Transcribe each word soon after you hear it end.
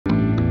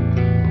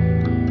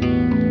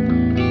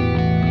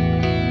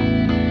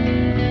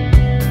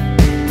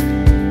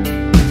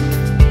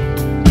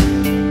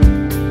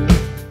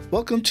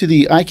Welcome to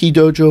the Aiki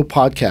Dojo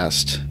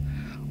Podcast.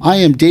 I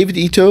am David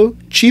Ito,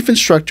 Chief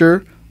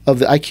Instructor of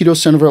the Aikido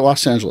Center of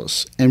Los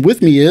Angeles. And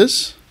with me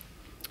is...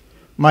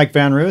 Mike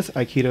Van Ruth,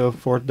 Aikido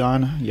 4th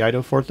Dan,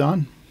 iaido 4th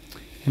Dan.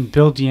 And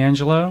Bill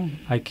D'Angelo,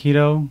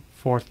 Aikido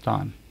 4th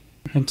Dan.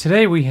 And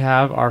today we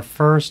have our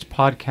first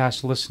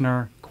podcast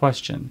listener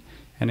question.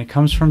 And it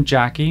comes from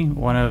Jackie,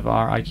 one of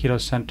our Aikido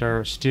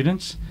Center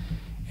students.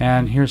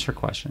 And here's her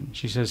question.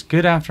 She says,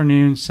 "Good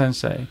afternoon,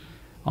 Sensei.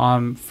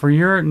 For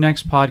your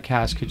next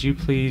podcast, could you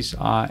please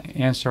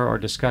answer or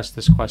discuss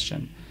this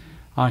question?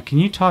 Can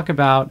you talk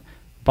about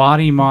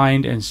body,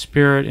 mind, and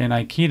spirit in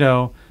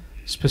Aikido?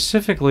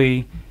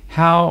 Specifically,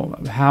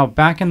 how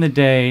back in the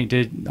day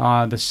did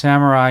the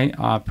samurai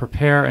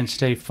prepare and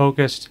stay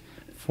focused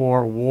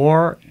for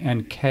war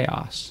and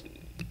chaos?"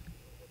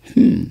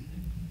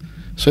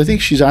 So I think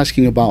she's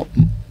asking about...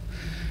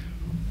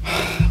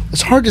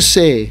 It's hard to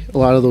say a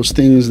lot of those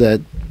things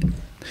that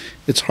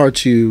it's hard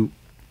to...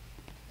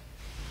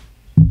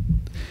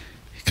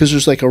 Because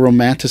there's like a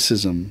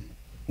romanticism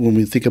when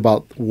we think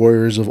about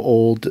warriors of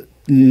old,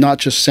 not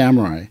just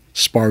samurai,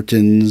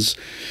 Spartans,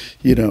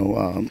 you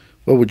know,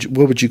 what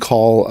would you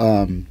call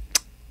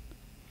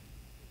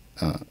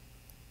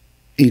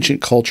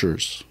ancient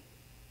cultures?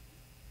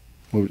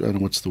 I don't know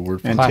what's the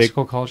word for it.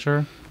 Classical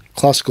culture?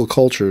 Classical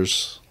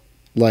cultures,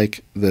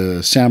 like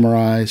the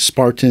samurai,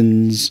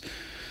 Spartans.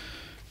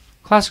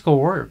 Classical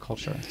warrior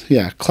culture.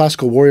 Yeah,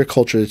 classical warrior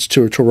culture. It's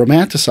to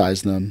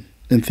romanticize them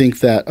and think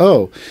that,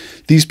 oh,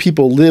 these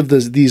people lived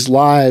these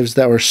lives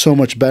that were so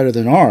much better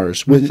than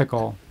ours.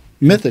 Mythical.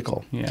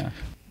 Yeah.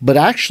 But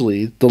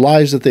actually, the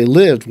lives that they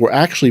lived were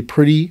actually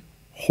pretty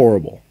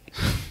horrible.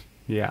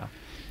 Yeah.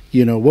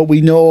 You know, what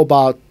we know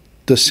about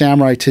the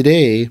samurai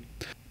today,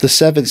 the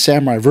 7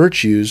 samurai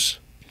virtues,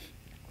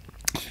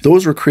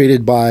 those were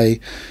created by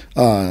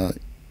Inazo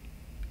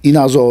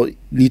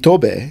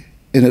Nitobe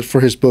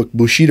for his book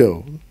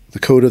Bushido, The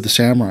Code of the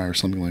Samurai, or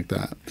something like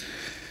that.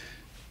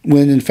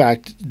 When in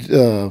fact,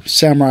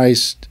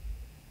 samurais,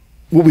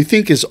 what we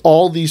think is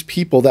all these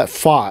people that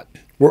fought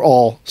were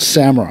all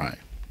samurai,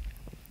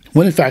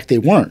 when in fact they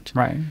weren't.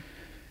 Right.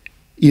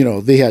 You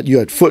know, you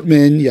had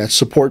footmen, you had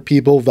support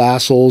people,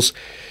 vassals,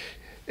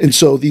 and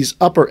so these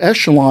upper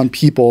echelon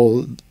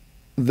people,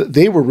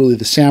 they were really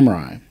the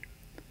samurai.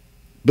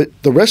 But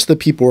the rest of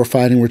the people were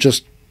fighting were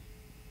just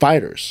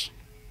fighters,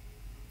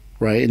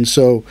 right? And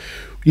so,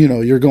 you know,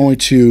 you're going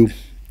to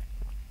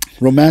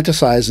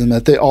romanticize them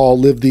that they all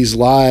lived these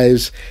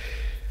lives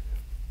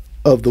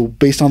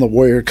based on the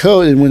warrior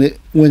code, and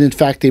when in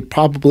fact they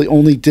probably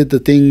only did the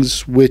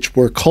things which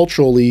were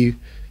culturally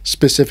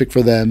specific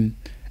for them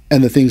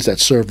and the things that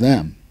served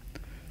them.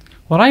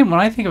 When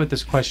I think about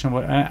this question,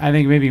 I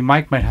think maybe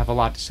Mike might have a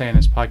lot to say in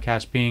this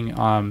podcast, being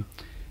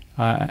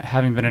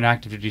having been an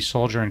active duty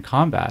soldier in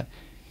combat,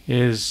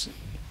 is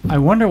I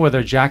wonder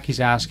whether Jackie's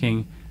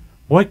asking,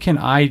 what can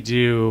I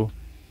do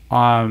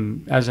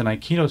as an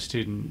Aikido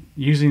student,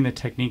 using the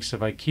techniques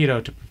of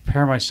Aikido to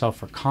prepare myself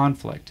for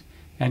conflict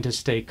and to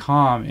stay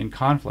calm in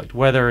conflict,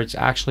 whether it's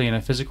actually in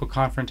a physical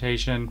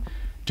confrontation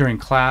during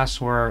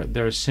class where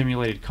there's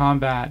simulated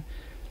combat,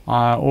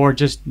 or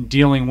just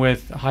dealing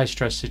with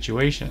high-stress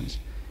situations.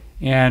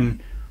 And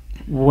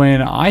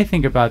when I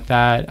think about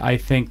that, I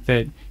think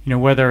that, you know,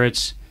 whether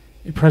it's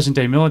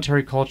present-day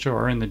military culture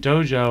or in the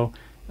dojo,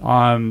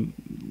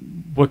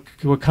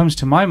 what comes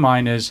to my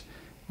mind is,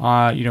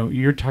 you know,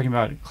 you're talking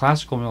about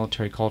classical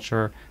military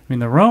culture. I mean,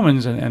 the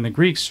Romans and the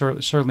Greeks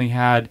certainly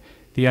had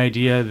the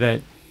idea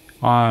that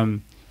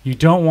you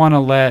don't want to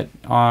let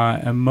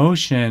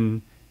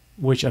emotion,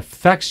 which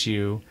affects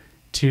you,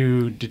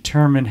 to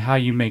determine how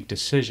you make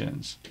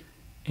decisions.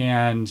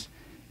 And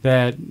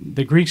that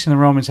the Greeks and the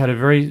Romans had a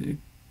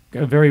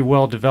very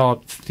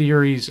well-developed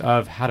theories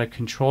of how to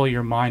control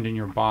your mind and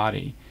your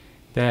body,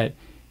 that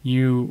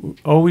you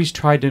always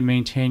tried to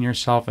maintain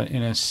yourself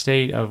in a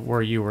state of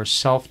where you were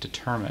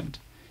self-determined.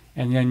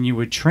 And then you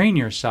would train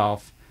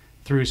yourself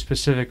through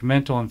specific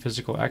mental and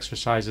physical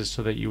exercises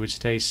so that you would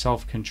stay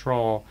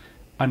self-control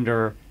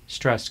under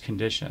stressed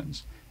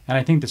conditions. And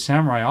I think the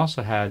samurai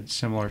also had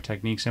similar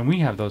techniques, and we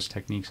have those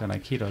techniques in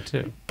Aikido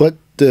too. But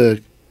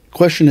the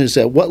question is,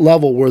 at what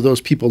level were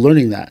those people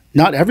learning that?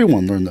 Not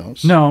everyone learned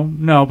those. No.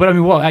 But I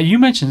mean, well, you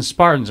mentioned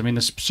Spartans. I mean,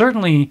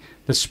 certainly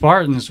the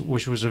Spartans,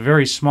 which was a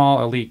very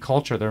small elite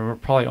culture, there were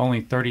probably only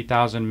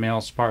 30,000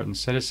 male Spartan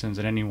citizens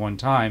at any one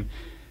time.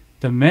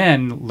 The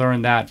men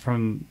learned that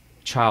from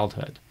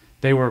childhood.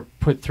 They were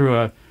put through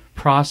a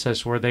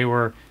process where they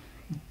were,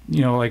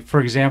 you know, like,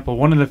 for example,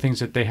 one of the things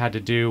that they had to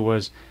do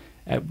was,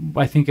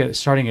 I think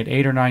starting at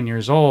 8 or 9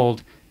 years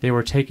old, they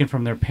were taken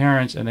from their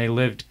parents and they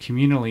lived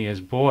communally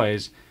as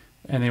boys,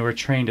 and they were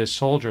trained as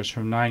soldiers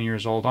from 9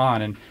 years old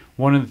on. And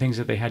one of the things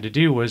that they had to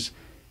do was,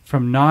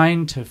 from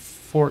 9 to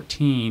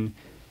 14,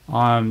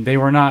 they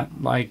were not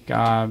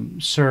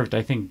served,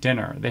 I think,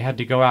 dinner. They had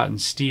to go out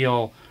and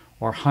steal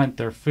or hunt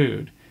their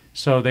food.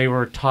 So they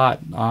were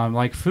taught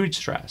like food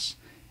stress.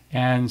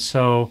 And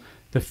so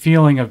the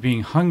feeling of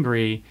being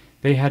hungry,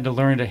 they had to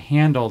learn to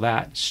handle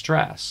that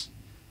stress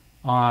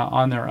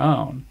on their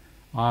own.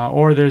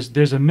 Or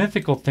there's a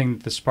mythical thing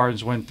that the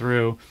Spartans went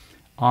through,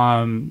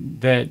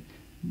 that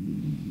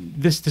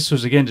this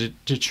was again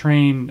to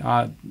train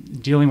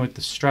dealing with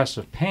the stress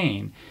of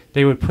pain.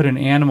 They would put an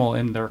animal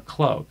in their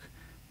cloak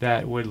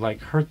that would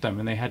like hurt them,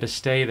 and they had to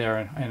stay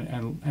there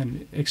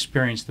and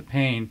experience the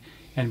pain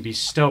and be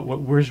stoic.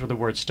 Where's where the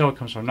word stoic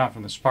comes from? Not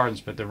from the Spartans,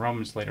 but the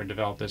Romans later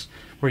developed this,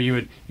 where you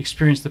would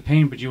experience the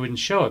pain, but you wouldn't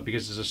show it,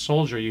 because as a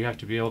soldier you have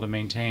to be able to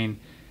maintain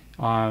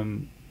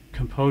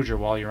composure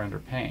while you're under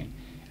pain.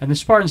 And the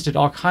Spartans did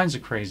all kinds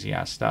of crazy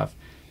ass stuff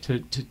to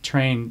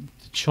train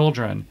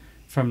children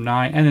from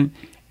 9,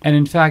 and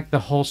in fact the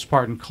whole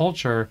Spartan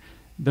culture,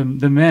 the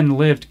men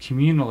lived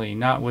communally,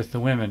 not with the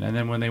women, and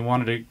then when they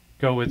wanted to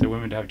go with the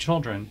women to have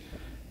children,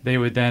 they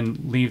would then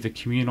leave the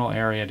communal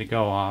area to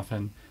go off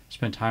and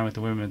spend time with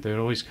the women. They would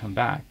always come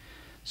back.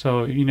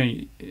 So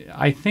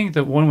I think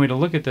that one way to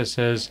look at this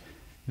is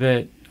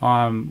that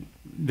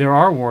there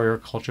are warrior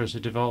cultures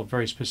that develop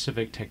very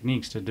specific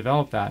techniques to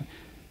develop that.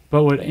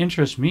 But what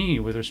interests me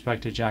with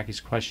respect to Jackie's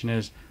question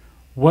is,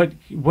 what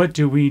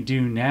do we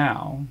do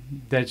now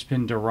that's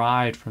been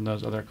derived from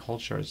those other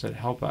cultures that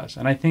help us?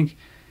 And I think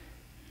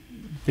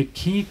the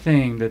key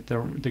thing that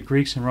the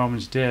Greeks and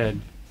Romans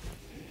did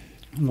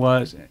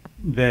was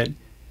that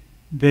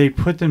they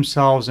put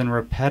themselves in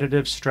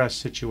repetitive stress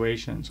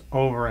situations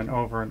over and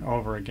over and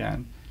over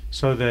again,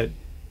 so that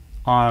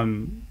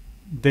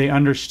they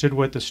understood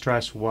what the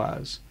stress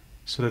was,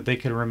 so that they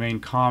could remain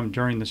calm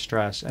during the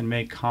stress and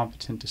make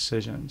competent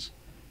decisions.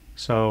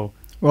 So,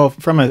 well,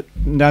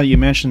 now that you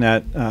mentioned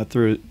that,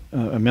 through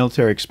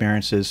military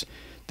experiences,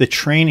 the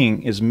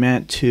training is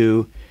meant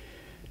to,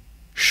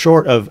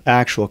 short of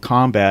actual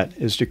combat,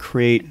 is to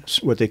create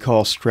what they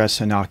call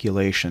stress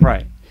inoculation.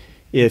 Right.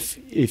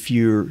 If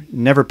you're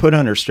never put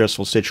under a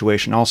stressful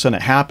situation, all of a sudden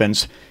it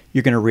happens,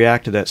 you're going to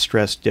react to that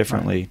stress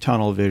differently. Right.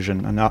 Tunnel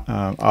vision,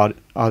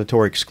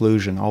 auditory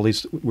exclusion, all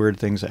these weird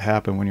things that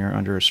happen when you're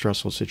under a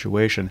stressful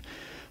situation.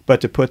 But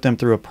to put them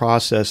through a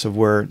process of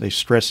where they're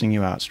stressing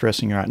you out,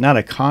 not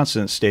a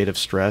constant state of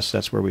stress,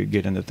 that's where we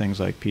get into things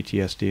like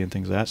PTSD and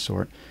things of that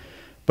sort,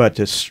 but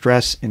to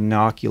stress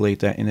inoculate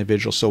that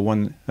individual, so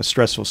when a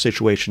stressful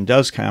situation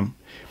does come,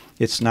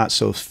 it's not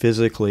so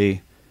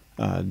physically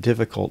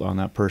difficult on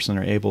that person.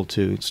 They're able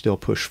to still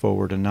push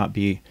forward and not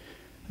be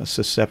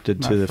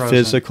susceptible to the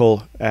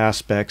physical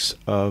aspects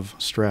of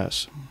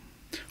stress.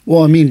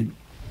 Well, I mean,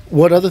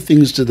 what other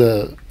things do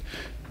the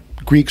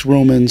Greeks,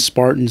 Romans,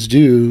 Spartans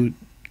do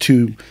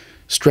to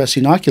stress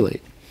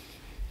inoculate?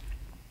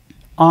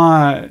 They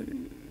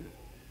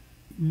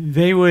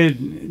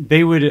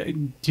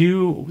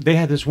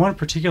had this one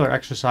particular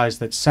exercise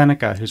that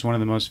Seneca, who's one of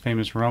the most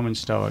famous Roman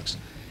Stoics,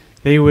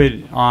 they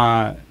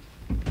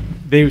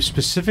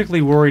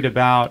specifically worried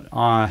about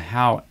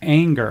how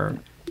anger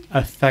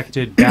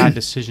affected bad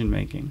decision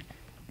making.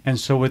 And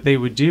so what they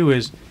would do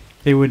is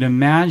they would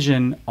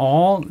imagine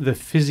all the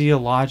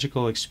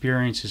physiological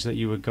experiences that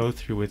you would go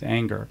through with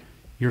anger,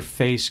 your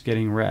face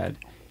getting red,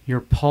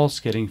 your pulse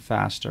getting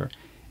faster,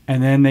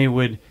 and then they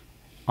would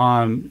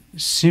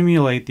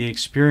simulate the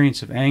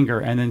experience of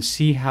anger and then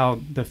see how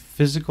the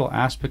physical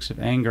aspects of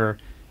anger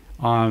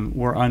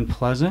were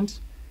unpleasant.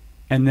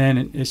 And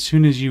then as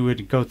soon as you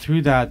would go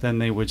through that, then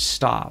they would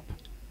stop.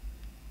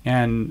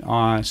 And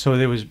so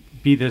there would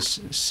be this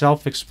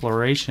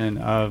self-exploration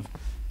of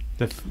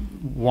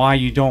why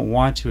you don't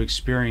want to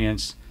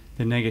experience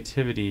the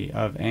negativity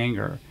of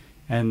anger.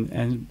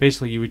 And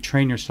basically you would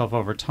train yourself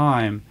over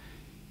time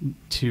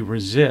to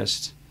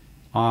resist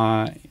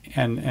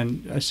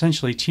and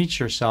essentially teach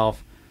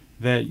yourself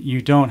that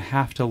you don't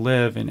have to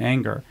live in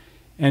anger.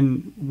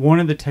 And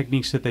one of the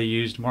techniques that they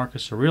used,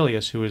 Marcus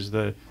Aurelius, who is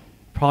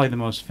probably the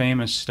most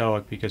famous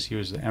Stoic because he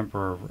was the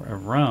emperor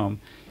of Rome,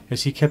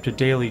 is he kept a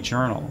daily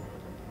journal.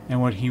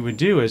 And what he would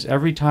do is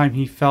every time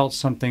he felt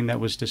something that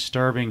was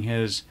disturbing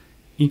his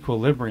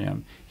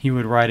equilibrium, he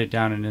would write it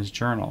down in his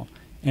journal.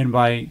 And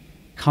by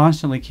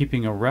constantly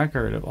keeping a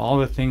record of all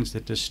the things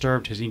that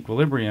disturbed his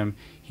equilibrium,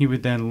 he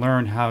would then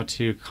learn how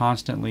to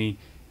constantly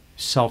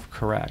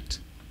self-correct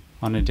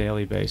on a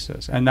daily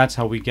basis. And that's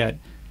how we get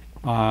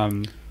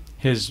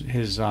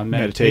his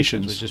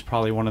Meditations, which is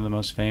probably one of the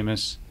most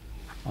famous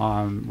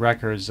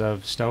records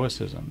of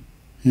Stoicism.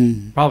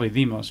 Probably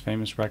the most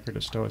famous record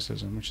of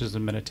Stoicism, which is the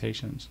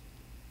Meditations.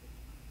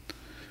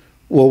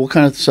 Well, what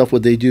kind of stuff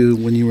would they do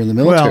when you were in the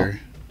military? Well,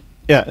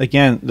 yeah,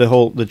 again,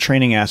 the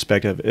training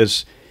aspect of it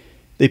is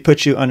they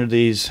put you under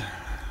these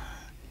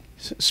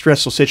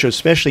stressful situations,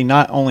 especially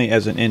not only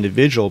as an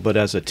individual, but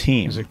as a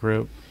team. As a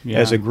group. Yeah.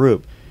 As a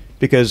group.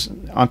 Because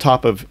on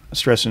top of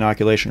stress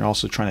inoculation, they're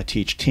also trying to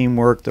teach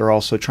teamwork. They're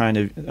also trying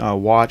to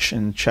watch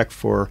and check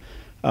for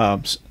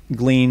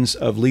gleans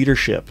of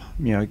leadership,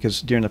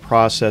 because during the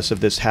process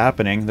of this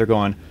happening, they're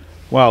going,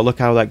 wow, look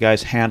how that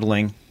guy's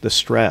handling the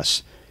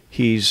stress.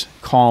 He's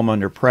calm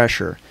under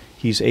pressure.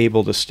 He's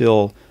able to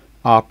still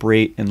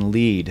operate and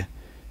lead.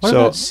 What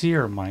about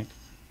seer, Mike?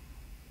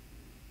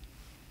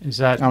 Is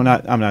that I'm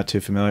not too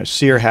familiar.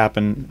 Seer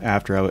happened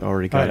after I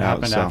already got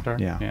out. Happened after?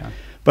 Yeah.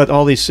 But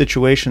all these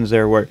situations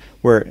there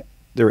where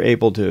they're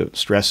able to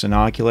stress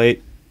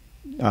inoculate,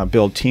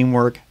 build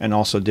teamwork and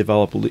also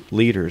develop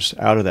leaders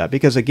out of that.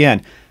 Because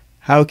again,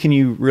 how can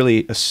you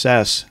really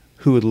assess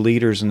who the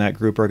leaders in that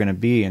group are going to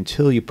be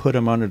until you put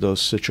them under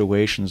those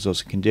situations,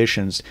 those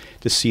conditions,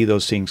 to see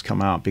those things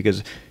come out?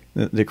 Because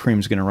the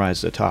cream's going to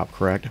rise to the top,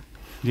 correct?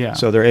 Yeah.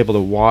 So they're able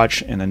to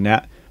watch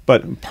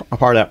but a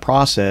part of that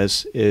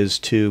process is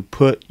to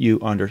put you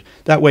under.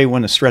 That way,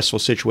 when a stressful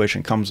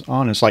situation comes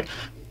on, it's like,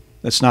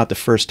 it's not the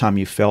first time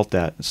you felt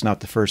that. It's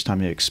not the first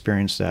time you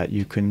experienced that.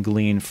 You can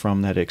glean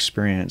from that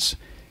experience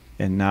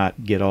and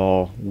not get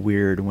all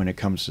weird when it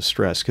comes to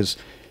stress.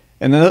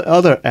 And the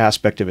other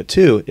aspect of it,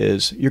 too,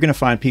 is you're going to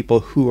find people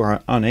who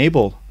are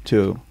unable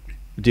to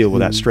deal with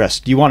that stress.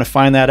 Do you want to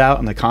find that out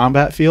in the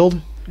combat field?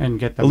 And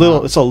get them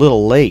out. It's a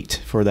little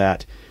late for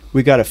that.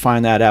 We got to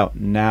find that out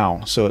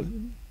now. So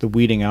the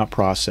weeding out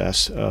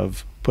process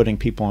of putting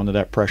people under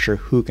that pressure,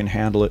 who can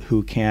handle it,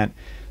 who can't,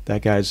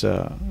 that guy's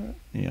not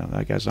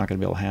going to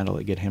be able to handle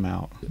it. Get him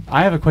out.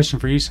 I have a question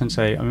for you,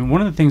 Sensei. I mean,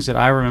 one of the things that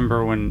I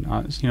remember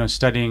when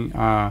studying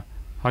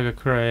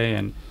Hagakure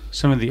and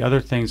some of the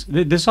other things,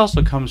 this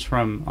also comes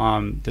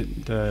from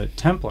the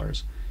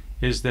Templars,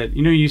 is that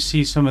you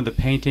see some of the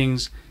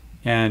paintings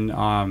and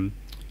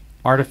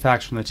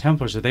artifacts from the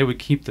Templars that they would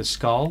keep the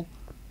skull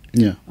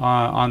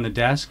on the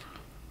desk.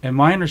 And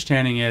my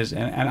understanding is,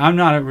 and I'm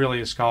not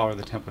really a scholar of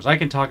the Templars. I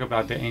can talk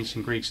about the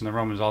ancient Greeks and the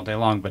Romans all day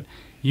long, but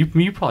you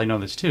probably know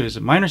this too. Is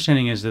that my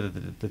understanding is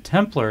that the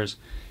Templars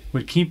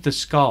would keep the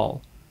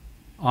skull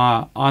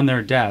on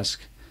their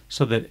desk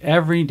so that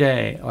every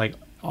day, like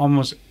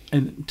almost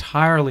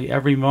entirely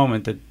every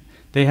moment, that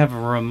they have a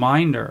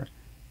reminder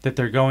that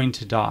they're going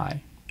to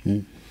die,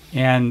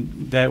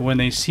 and that when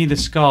they see the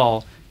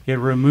skull, it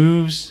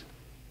removes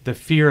the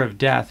fear of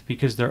death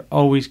because they're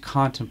always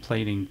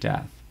contemplating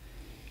death.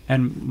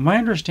 And my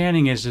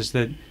understanding is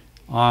that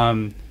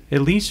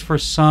at least for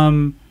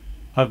some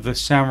of the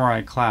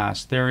samurai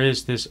class, there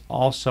is this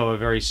also a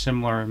very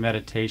similar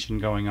meditation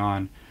going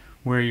on,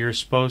 where you're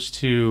supposed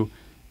to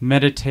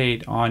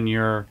meditate on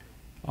your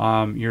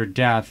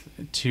death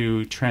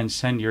to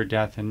transcend your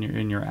death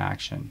in your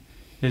action.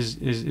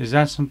 Is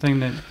that something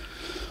that?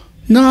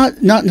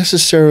 Not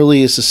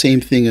necessarily is the same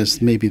thing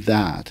as maybe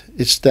that.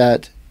 It's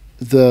that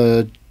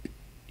the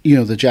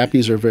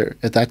Japanese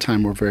at that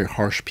time were very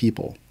harsh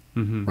people.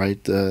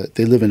 Right?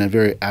 They live in a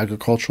very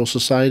agricultural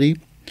society.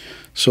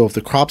 So if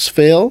the crops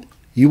fail,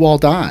 you all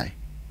die.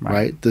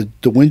 Right?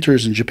 The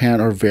winters in Japan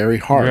are very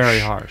harsh. Very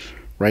harsh.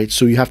 Right?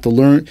 So you have to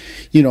learn,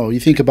 you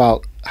think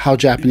about how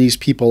Japanese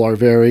people are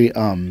very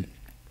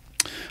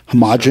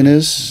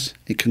homogenous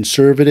and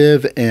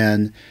conservative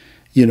and,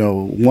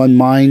 one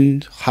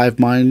mind, hive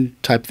mind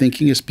type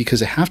thinking is because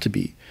they have to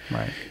be.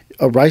 Right.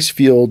 A rice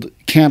field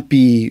can't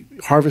be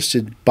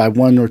harvested by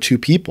one or two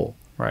people.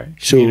 Right.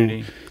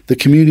 Community. So the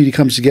community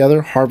comes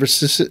together,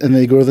 harvests it, and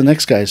they go to the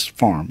next guy's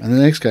farm and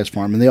the next guy's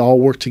farm, and they all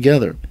work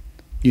together.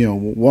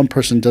 One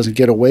person doesn't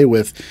get away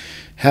with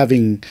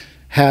having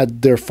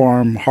had their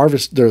farm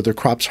their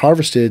crops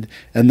harvested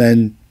and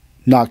then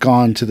not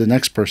gone to the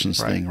next person's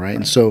thing, right?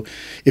 And so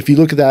if you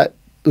look at that,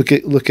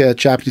 look at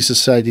Japanese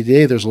society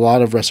today, there's a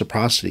lot of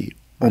reciprocity.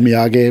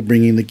 Omiyage,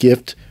 bringing the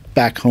gift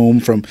back home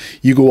from,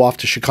 you go off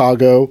to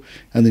Chicago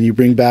and then you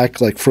bring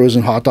back like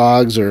frozen hot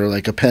dogs or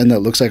like a pen that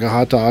looks like a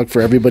hot dog for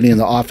everybody in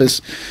the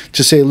office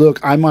to say, look,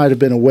 I might have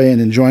been away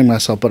and enjoying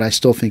myself, but I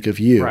still think of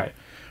you.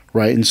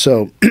 Right. And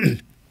so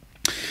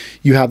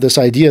you have this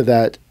idea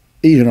that,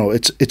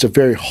 it's a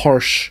very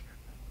harsh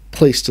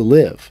place to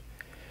live.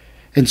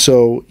 And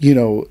so,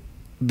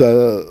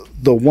 the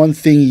one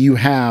thing you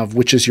have,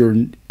 which is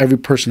every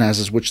person has,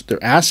 is which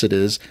their asset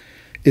is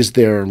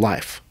their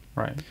life.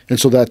 Right. And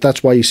so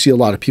that's why you see a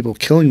lot of people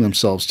killing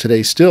themselves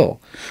today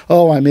still.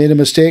 Oh, I made a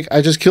mistake.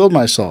 I just killed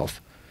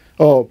myself.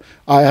 Oh,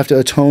 I have to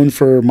atone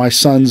for my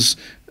son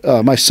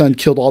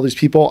killed all these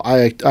people.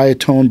 I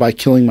atone by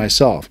killing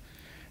myself.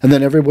 And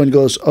then everyone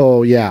goes,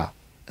 oh, yeah.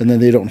 And then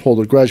they don't hold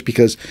a grudge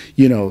because,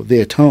 they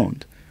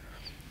atoned.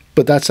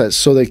 But that's that.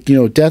 So that,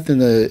 death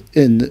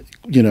in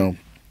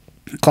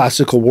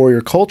classical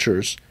warrior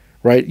cultures,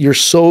 right? You're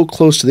so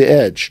close to the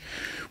edge.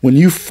 When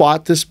you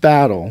fought this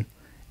battle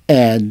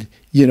and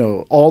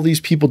all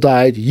these people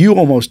died, you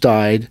almost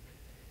died,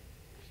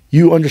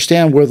 you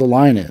understand where the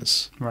line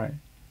is. Right.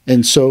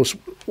 And so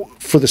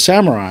for the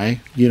samurai,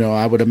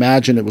 I would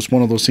imagine it was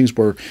one of those things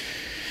where,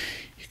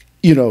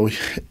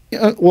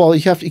 well,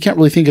 you can't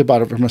really think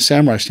about it from a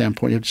samurai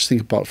standpoint. You have to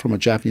think about it from a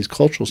Japanese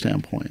cultural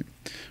standpoint.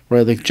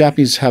 Right? The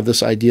Japanese have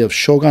this idea of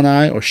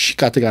shoganai or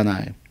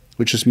shikataganai,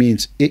 which just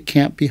means it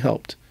can't be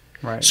helped.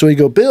 Right. So you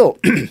go, Bill,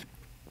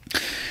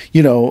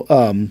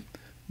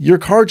 your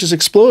car just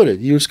exploded.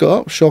 You just go,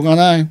 oh,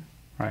 shoganai.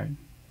 Right.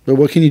 But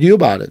what can you do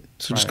about it?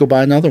 So just go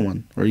buy another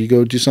one, or you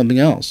go do something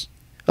else.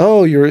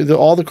 Oh,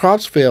 all the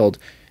crops failed.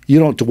 You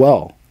don't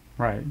dwell.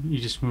 Right. You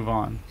just move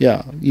on.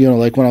 Yeah.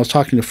 Like when I was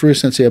talking to Furuya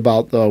Sensei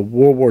about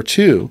World War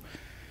II,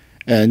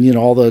 and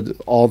all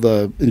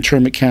the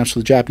internment camps for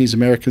the Japanese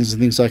Americans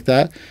and things like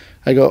that,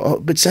 I go, oh,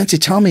 but Sensei,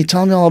 tell me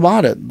all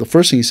about it. The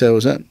first thing he said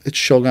was, it's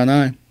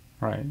shoganai.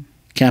 Right.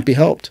 Can't be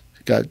helped.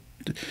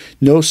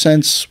 no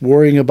sense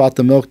worrying about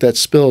the milk that's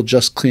spilled,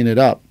 just clean it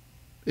up.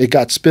 It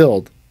got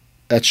spilled,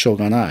 that's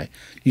shogunai.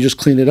 You just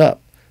clean it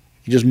up.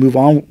 You just move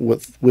on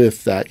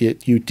with that.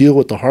 You deal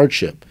with the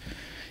hardship.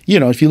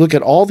 If you look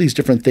at all these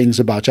different things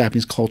about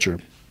Japanese culture,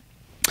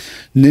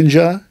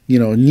 ninja,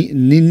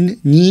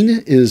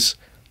 nin is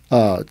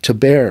to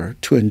bear,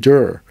 to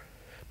endure.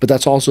 But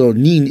that's also,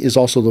 nin is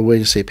also the way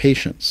to say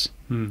patience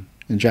in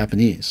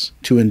Japanese,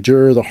 to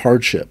endure the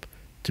hardship,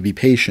 to be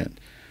patient.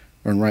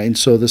 Right? And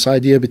so this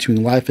idea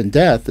between life and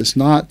death is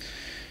not,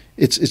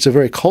 it's a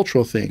very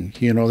cultural thing.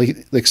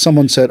 Like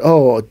someone said,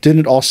 oh,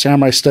 didn't all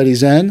samurai study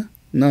Zen?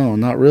 No,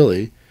 not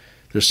really.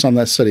 There's some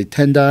that study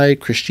Tendai,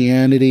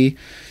 Christianity,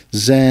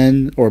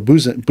 Zen, or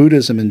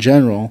Buddhism in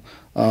general.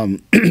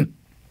 And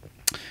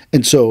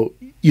so,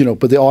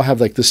 but they all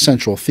have like this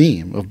central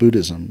theme of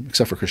Buddhism,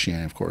 except for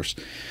Christianity, of course.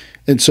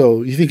 And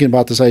so you're thinking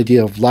about this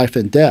idea of life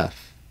and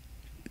death.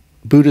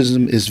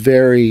 Buddhism is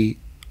very,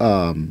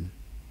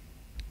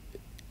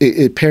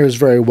 it pairs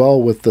very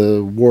well with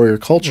the warrior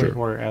culture.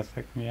 Warrior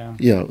ethic, yeah.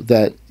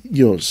 That,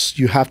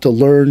 you have to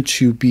learn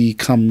to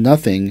become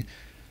nothing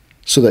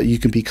so that you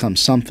can become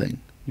something.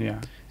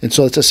 Yeah. And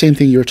so it's the same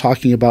thing you're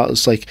talking about.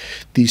 It's like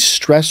these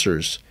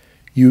stressors.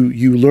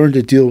 You learn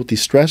to deal with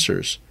these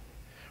stressors,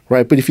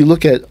 right? But if you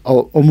look at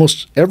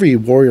almost every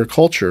warrior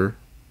culture,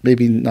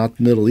 maybe not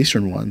the Middle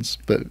Eastern ones,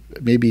 but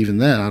maybe even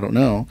then, I don't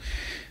know,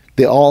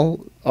 they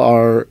all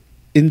are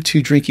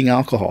into drinking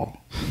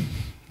alcohol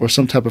or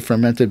some type of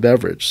fermented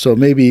beverage. So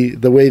maybe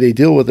the way they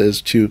deal with it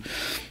is to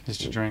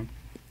drink,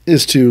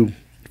 is to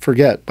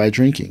forget by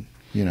drinking.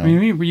 I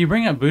mean, you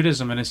bring up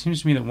Buddhism, and it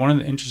seems to me that one of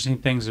the interesting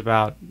things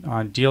about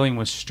dealing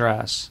with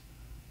stress,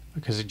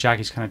 because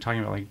Jackie's kind of talking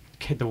about like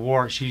the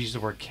war, she used the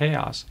word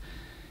chaos,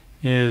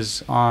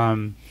 is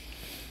our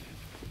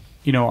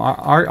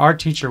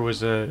teacher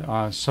was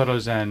a Soto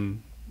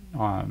Zen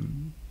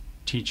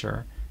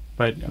teacher,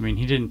 but I mean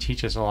he didn't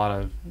teach us a lot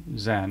of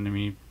Zen. I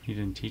mean he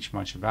didn't teach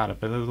much about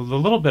it, but the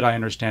little bit I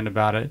understand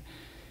about it,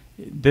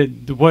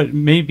 what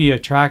may be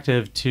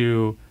attractive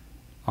to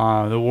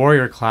the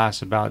warrior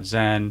class about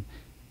Zen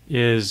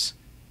is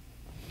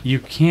you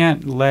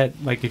can't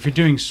let, like if you're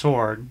doing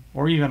sword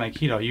or even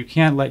Aikido, you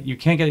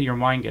can't get your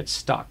mind get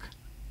stuck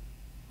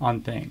on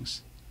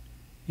things.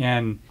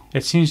 And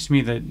it seems to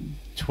me that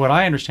to what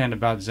I understand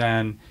about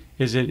Zen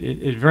is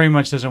it very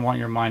much doesn't want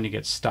your mind to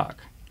get stuck.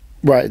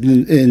 Right.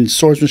 In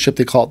swordsmanship,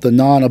 they call it the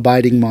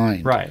non-abiding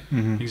mind. Right.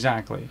 Mm-hmm.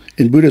 Exactly.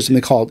 In Buddhism,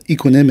 they call it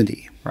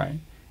equanimity. Right.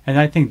 And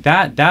I think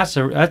that's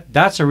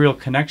a real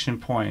connection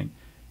point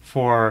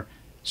for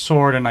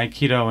sword and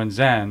Aikido and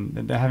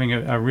Zen, having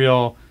a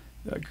real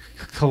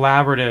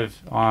collaborative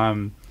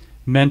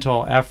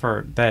mental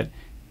effort that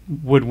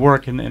would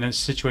work in a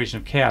situation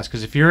of chaos.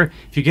 Because if you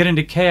get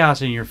into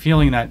chaos and you're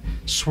feeling that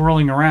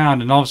swirling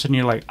around, and all of a sudden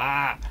you're like,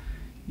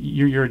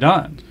 you're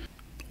done.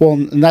 Well,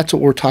 and that's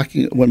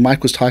what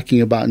Mike was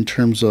talking about in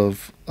terms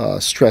of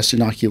stress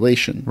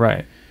inoculation.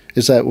 Right.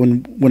 Is that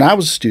when I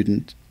was a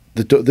student,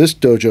 this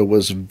dojo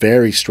was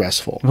very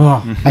stressful.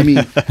 Oh. I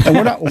mean, and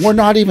we're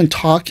not even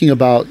talking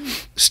about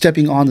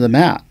stepping onto the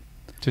mat.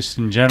 Just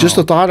in general. Just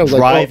the thought of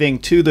driving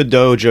to the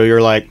dojo,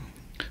 you're like,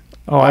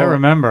 I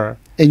remember.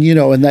 And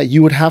and that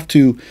you would have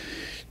to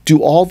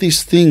do all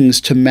these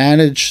things to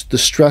manage the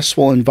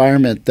stressful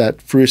environment that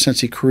Furuya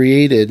Sensei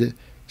created,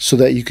 so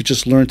that you could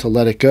just learn to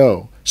let it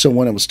go. So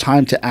when it was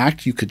time to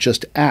act, you could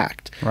just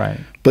act. Right.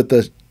 But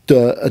the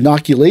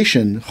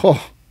inoculation,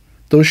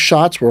 those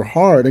shots were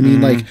hard. I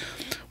mean, like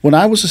when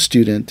I was a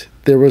student,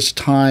 there was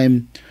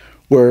time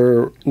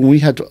where when we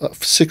had a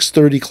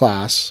 6:30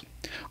 class,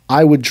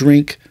 I would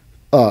drink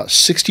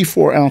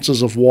 64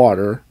 ounces of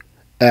water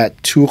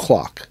at 2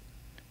 o'clock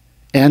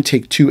and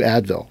take 2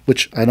 Advil,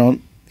 which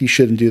you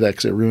shouldn't do that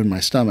because it ruined my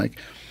stomach.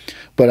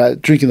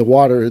 But drinking the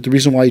water, the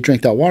reason why you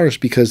drank that water is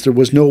because there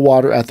was no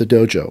water at the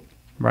dojo.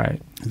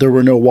 Right. There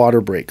were no water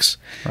breaks.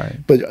 Right.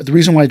 But the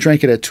reason why I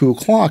drank it at 2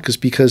 o'clock is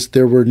because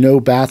there were no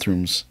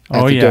bathrooms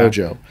at the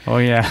dojo. Oh,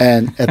 yeah.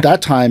 And at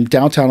that time,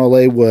 downtown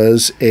LA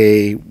was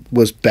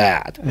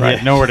bad. Right.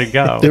 Yeah. Nowhere to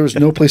go. There was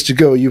no place to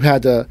go. You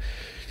had to,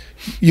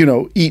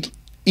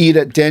 eat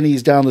at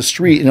Denny's down the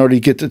street in order to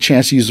get the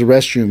chance to use the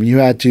restroom. You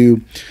had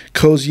to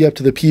cozy up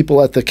to the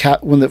people at the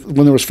when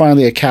there was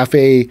finally a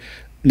cafe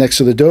next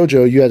to the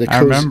dojo. You had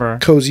to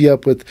cozy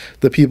up with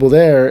the people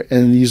there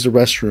and use the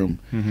restroom.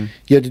 Mm-hmm.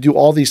 You had to do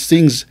all these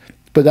things,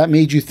 but that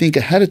made you think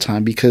ahead of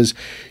time because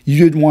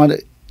you didn't want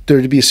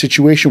there to be a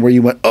situation where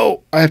you went,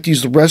 oh, I have to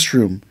use the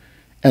restroom,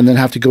 and then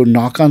have to go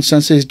knock on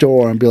Sensei's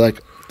door and be like,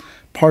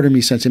 pardon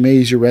me, Sensei, may I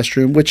use your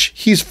restroom? Which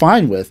he's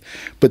fine with,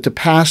 but to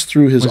pass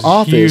through his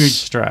office, huge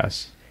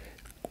stress,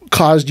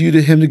 caused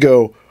him to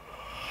go,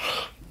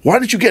 why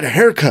did you get a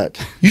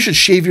haircut? You should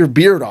shave your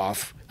beard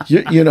off.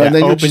 And then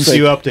it opens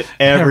you up to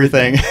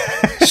everything.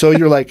 So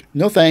you're like,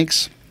 no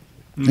thanks.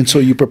 Mm-hmm. And so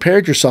you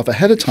prepared yourself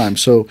ahead of time.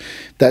 So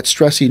that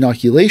stress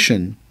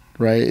inoculation,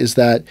 right, is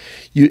that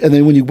and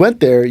then when you went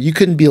there, you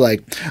couldn't be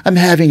like, I'm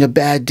having a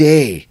bad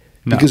day.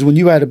 No. Because when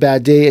you had a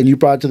bad day and you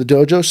brought it to the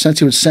dojo,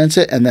 Sensei would sense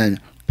it and then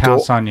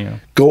pounce on you,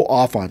 go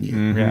off on you.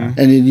 Yeah.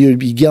 And then you'd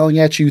be yelling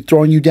at you,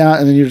 throwing you down,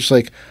 and then you're just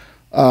like,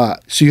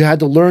 so you had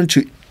to learn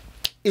to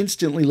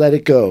instantly let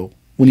it go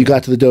when you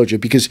got to the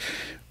dojo, because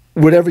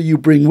whatever you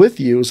bring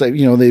with you, it's like,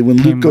 when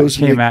Luke goes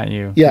at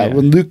you. Yeah,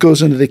 when Luke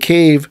goes into the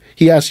cave,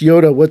 he asks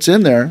Yoda what's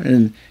in there,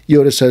 and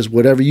Yoda says,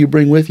 whatever you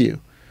bring with you.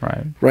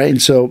 Right.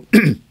 And so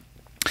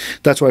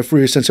that's why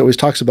Furuya Sensei always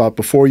talks about,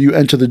 before you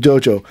enter the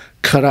dojo,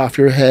 cut off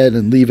your head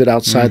and leave it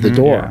outside the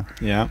door.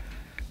 Yeah.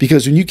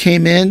 Because when you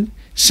came in,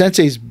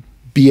 Sensei's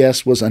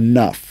BS was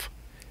enough.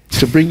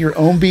 To bring your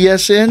own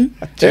BS in,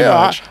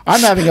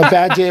 I'm having a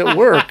bad day at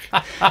work.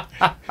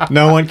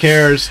 No one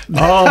cares.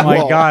 Oh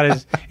my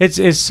God!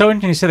 It's so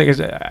interesting you say that, because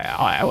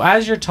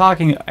as you're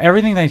talking,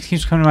 everything that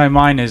keeps coming to my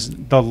mind is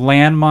the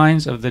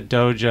landmines of the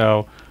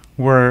dojo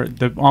were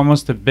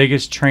almost the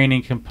biggest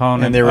training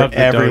component, and they were of the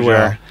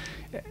everywhere.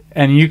 Dojo.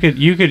 And you could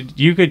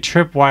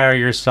tripwire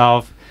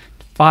yourself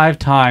 5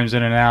 times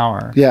in an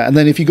hour. Yeah, and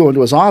then if you go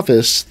into his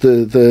office,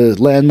 the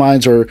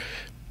landmines are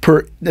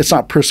it's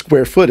not per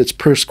square foot, it's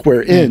per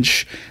square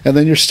inch. And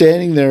then you're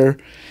standing there,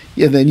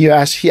 and then he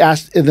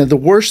asked, and then the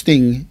worst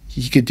thing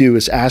he could do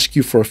is ask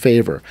you for a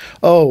favor.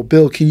 Oh,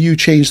 Bill, can you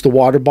change the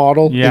water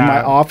bottle in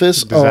my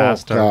office?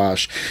 Disaster. Oh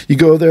gosh. You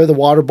go there, the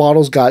water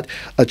bottle's got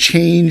a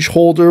change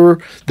holder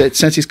that,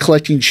 since he's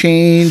collecting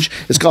change,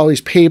 it's got all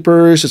these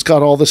papers, it's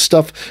got all this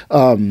stuff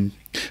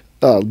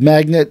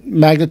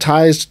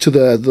magnetized to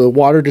the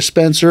water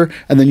dispenser,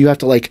 and then you have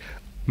to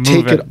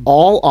take it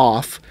all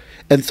off.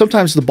 And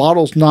sometimes the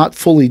bottle's not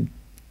fully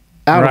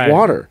out of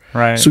water.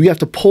 Right. So you have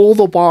to pull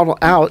the bottle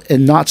out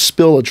and not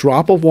spill a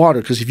drop of water.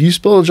 Because if you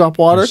spill a drop of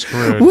water,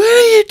 what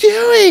are you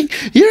doing?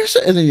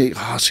 And then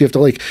so you have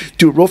to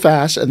do it real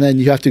fast. And then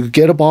you have to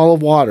get a bottle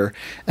of water.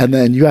 And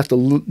then you have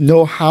to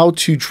know how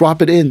to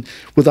drop it in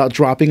without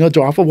dropping a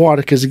drop of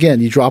water. Because again,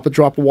 you drop a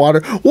drop of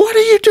water. What are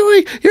you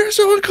doing? You're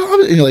so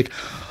incompetent. And you're like...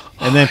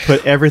 And then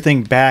put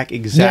everything back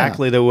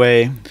exactly the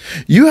way.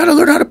 You had to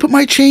learn how to put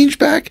my change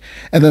back.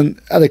 And then,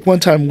 one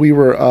time we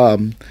were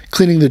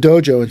cleaning the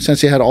dojo, and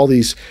Sensei had all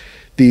these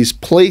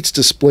plates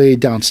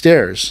displayed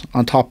downstairs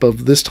on top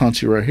of this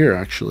tansi right here,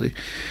 actually.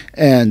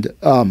 And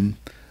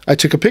I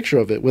took a picture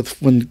of it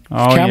when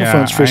camera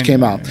phones first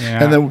came out.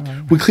 Yeah. And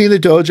then we cleaned the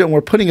dojo, and we're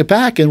putting it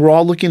back, and we're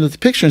all looking at the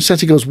picture. And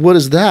Sensei goes, "What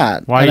is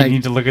that?" Why do you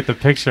need to look at the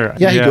picture?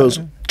 Yeah, he goes,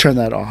 "Turn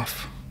that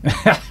off."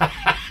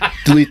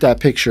 Delete that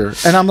picture.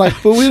 And I'm like,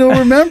 but we don't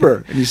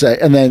remember. And he's like,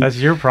 and then that's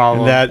your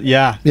problem. And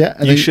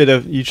you should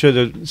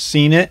have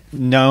seen it,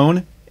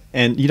 known,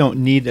 and you don't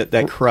need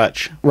that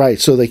crutch.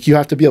 Right. So you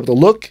have to be able to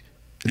look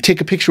and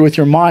take a picture with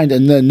your mind,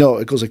 and then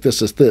it goes like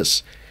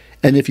this.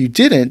 And if you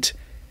didn't,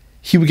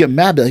 he would get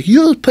mad, be like,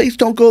 "You please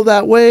don't go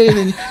that way." And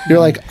then you're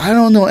like, "I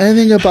don't know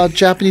anything about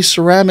Japanese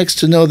ceramics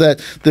to know that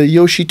the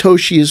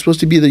yoshitoshi is supposed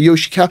to be the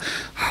yoshikawa."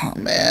 Oh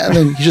man.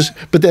 And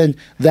but then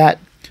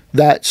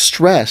that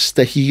stress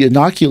that he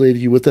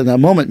inoculated you with in that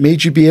moment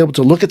made you be able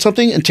to look at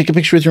something and take a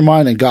picture with your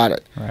mind and got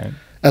it. Right.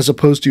 As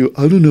opposed to,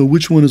 I don't know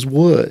which one is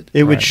what.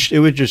 It would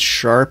just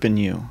sharpen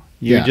you.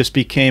 You just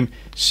became,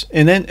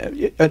 and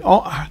then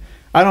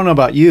I don't know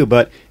about you,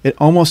 but it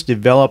almost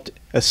developed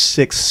a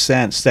sixth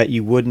sense that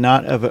you would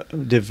not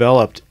have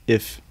developed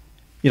if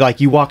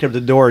you walked up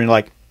the door and you're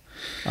like,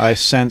 I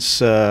sense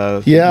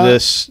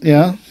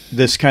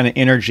this kind of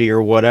energy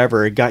or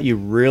whatever. It got you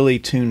really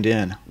tuned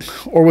in.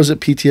 Or was it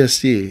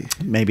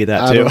PTSD? Maybe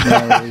that too.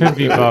 Could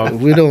be both.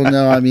 We don't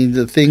know. I mean,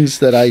 the things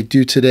that I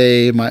do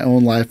today in my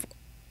own life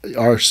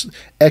are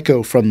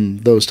echo from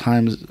those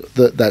times.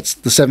 That's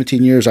the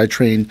 17 years I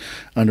trained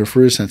under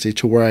Furuya Sensei,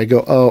 to where I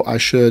go, oh, I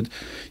should,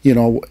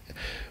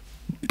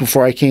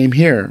 before I came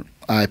here,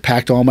 I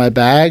packed all my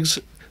bags,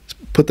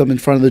 put them in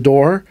front of the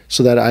door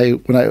so that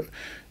when I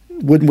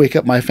wouldn't wake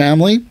up my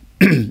family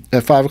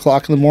at 5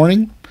 o'clock in the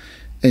morning,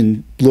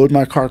 and load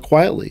my car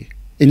quietly.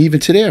 And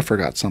even today I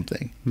forgot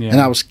something. Yeah. And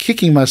I was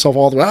kicking myself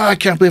all the way, I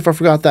can't believe I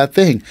forgot that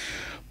thing.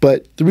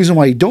 But the reason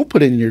why you don't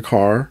put it in your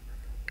car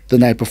the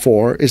night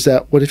before is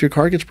that, what if your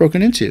car gets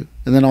broken into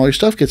and then all your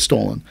stuff gets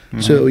stolen?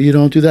 Mm-hmm. So you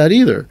don't do that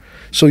either.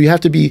 So you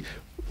have to be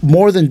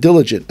more than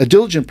diligent. A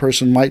diligent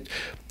person might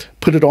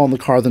put it all in the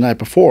car the night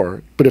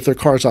before, but if their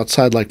car's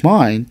outside like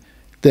mine,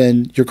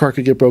 then your car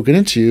could get broken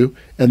into,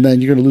 and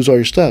then you're going to lose all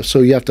your stuff. So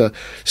you have to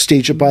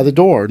stage it by the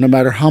door, no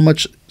matter how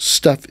much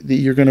stuff that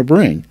you're going to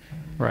bring.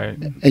 Right.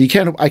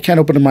 And I can't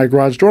open my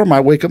garage door. I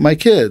might wake up my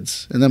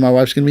kids, and then my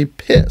wife's going to be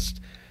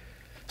pissed.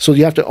 So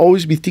you have to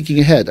always be thinking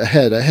ahead.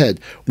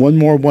 One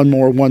more.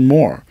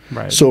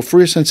 Right. So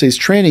Furuya Sensei's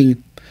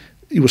training,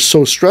 it was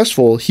so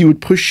stressful, he would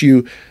push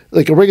you,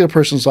 like a regular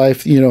person's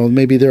life,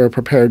 maybe they were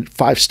prepared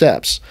 5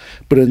 steps.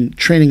 But in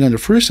training under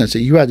Furuya Sensei,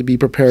 you had to be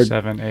prepared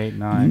 7, 8,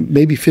 9.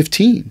 Maybe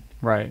 15.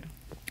 Right.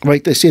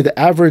 Right. They say the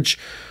average,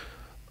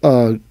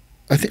 the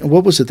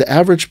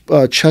average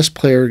chess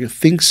player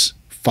thinks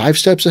 5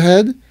 steps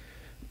ahead,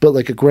 but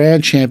like a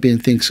grand champion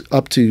thinks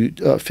up to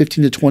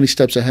 15 to 20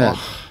 steps ahead.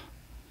 Oh.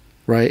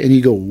 Right. And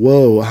you go,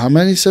 whoa, how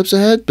many steps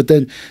ahead? But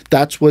then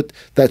that's what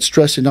that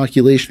stress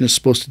inoculation is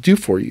supposed to do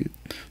for you.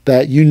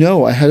 That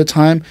ahead of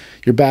time,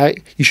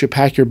 you should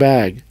pack your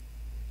bag.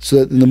 so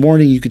that in the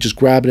morning you could just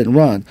grab it and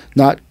run,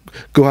 not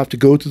have to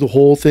go through the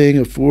whole thing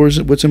of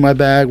what's in my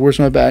bag,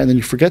 and then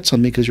you forget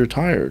something because you're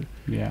tired.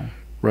 Yeah.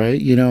 Right?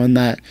 You know, and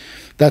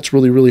that's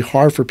really, really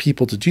hard for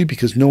people to do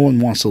because no one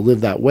wants to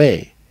live that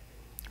way.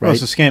 Right? Well,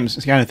 it's the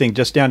kind of thing,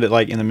 just down to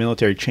like in the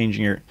military,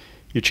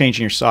 you're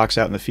changing your socks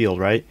out in the field,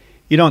 right?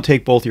 You don't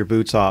take both your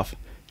boots off,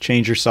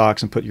 change your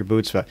socks, and put your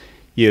boots back.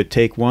 You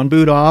take one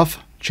boot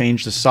off,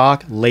 change the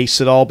sock, lace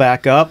it all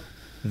back up,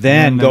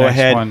 then go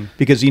ahead,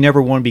 because you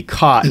never want to be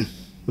caught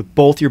with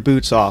both your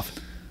boots off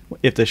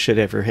if the shit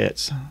ever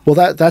hits. Well,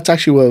 that's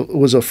actually what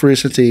was a Furuya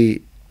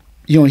Sensei.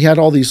 You know, he had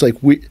all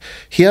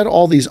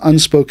these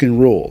unspoken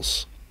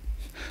rules.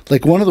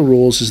 Like one of the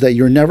rules is that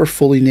you're never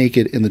fully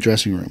naked in the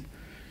dressing room.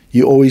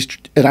 You always,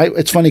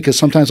 it's funny because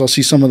sometimes I'll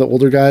see some of the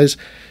older guys,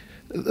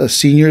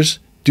 seniors,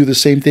 do the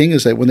same thing.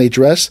 Is that when they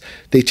dress,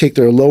 they take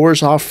their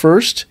lowers off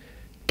first,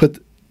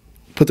 put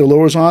their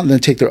lowers on, and then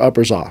take their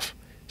uppers off.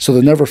 So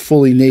they're never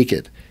fully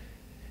naked.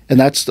 And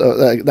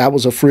that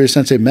was a Furuya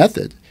Sensei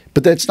method.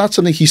 But that's not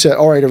something he said,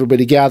 all right,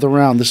 everybody gather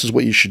around, this is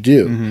what you should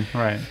do. Mm-hmm.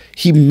 Right.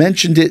 He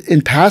mentioned it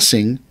in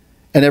passing,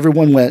 and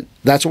everyone went,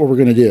 that's what we're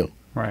going to do.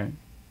 Right.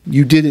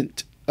 You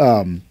didn't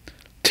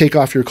take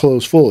off your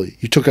clothes fully.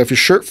 You took off your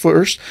shirt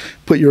first,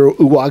 put your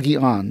uwagi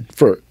on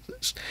first.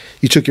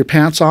 You took your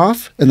pants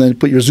off, and then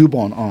put your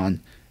zubon on.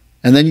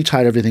 And then you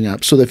tied everything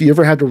up. So that if you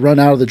ever had to run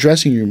out of the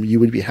dressing room, you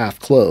would be half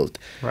clothed.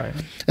 Right.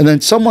 And then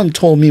someone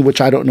told me,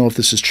 which I don't know if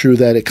this is true,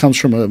 that it comes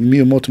from a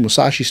Miyamoto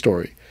Musashi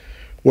story,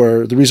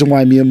 where the reason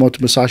why Miyamoto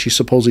Musashi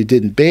supposedly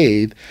didn't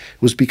bathe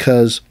was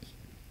because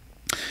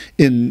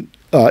in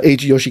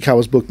Eiji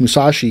Yoshikawa's book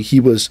Musashi, he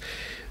was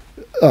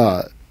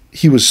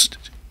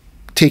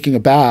taking a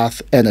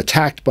bath and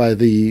attacked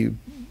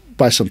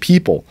by some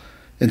people,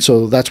 and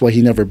so that's why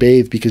he never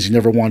bathed, because he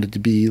never wanted to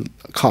be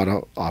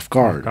caught off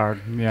guard.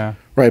 Yeah.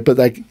 Right, but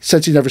like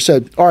since he never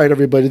said, all right,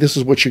 everybody, this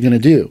is what you're going to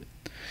do.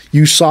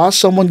 You saw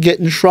someone get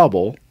in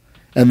trouble,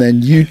 and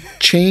then you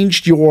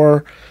changed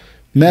your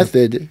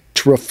method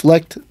to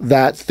reflect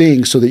that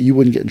thing so that you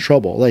wouldn't get in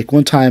trouble. Like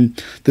one time,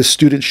 the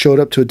student showed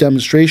up to a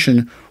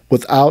demonstration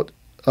without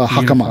a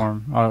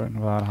hakama.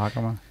 Without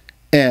hakama.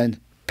 And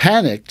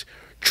panicked,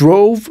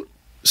 drove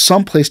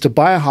someplace to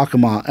buy a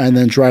hakama and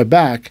then drive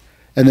back.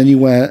 And then he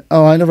went,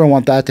 oh, I never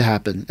want that to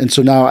happen. And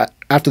so now,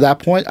 after that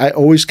point, I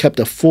always kept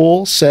a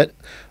full set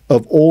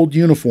of old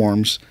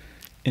uniforms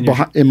in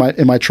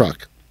my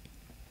truck,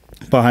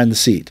 behind the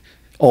seat.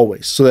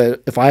 Always. So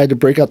that if I had to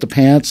break out the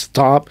pants,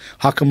 top,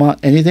 hakama,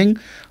 anything,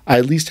 I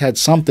at least had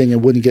something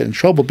and wouldn't get in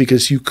trouble,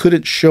 because you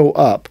couldn't show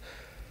up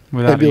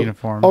without a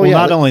uniform. Oh, well, yeah.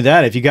 Not only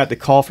that, if you got the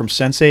call from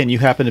Sensei and you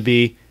happened to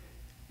be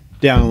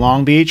down in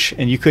Long Beach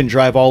and you couldn't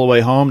drive all the way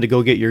home to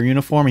go get your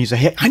uniform, and he said,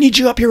 hey, I need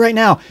you up here right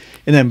now.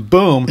 And then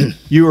boom,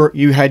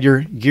 you had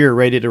your gear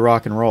ready to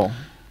rock and roll.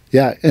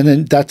 Yeah, and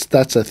then that's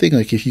the thing.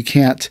 Like if you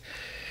can't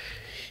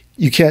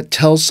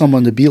tell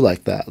someone to be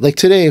like that. Like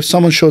today, if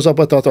someone shows up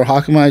without their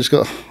hakama, I just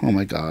go, oh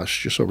my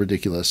gosh, you're so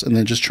ridiculous, and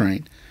then just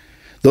train.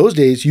 Those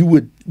days, you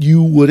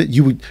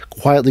would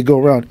quietly go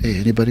around. Hey,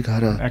 anybody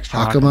got a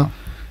hakama?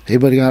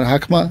 Anybody got a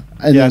hakama?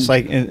 And yeah, it's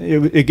like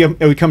it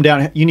would come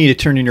down. You need to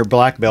turn in your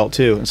black belt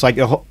too. It's like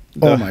oh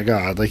my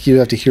god, like you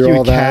have to hear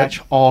all that.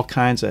 Catch all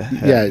kinds of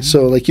yeah.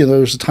 So like there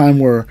was a time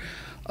where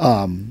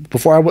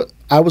before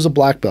I was a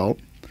black belt,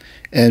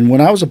 and when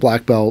I was a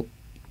black belt,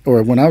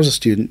 or when I was a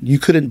student, you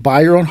couldn't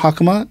buy your own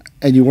hakama,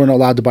 and you weren't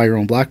allowed to buy your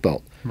own black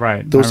belt.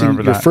 Right.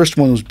 Your first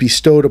one was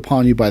bestowed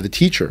upon you by the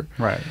teacher.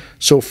 Right.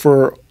 So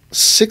for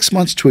 6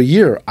 months to a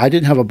year, I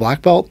didn't have a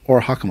black belt or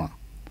a hakama.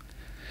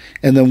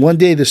 And then one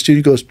day the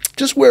student goes,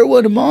 just wear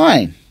one of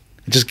mine.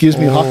 It just gives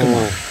me a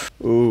hakama.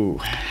 Ooh.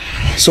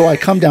 So I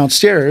come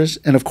downstairs,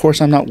 and of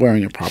course I'm not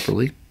wearing it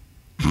properly.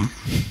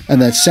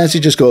 And then Sensei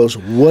just goes,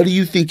 what do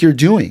you think you're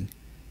doing?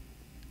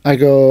 I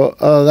go,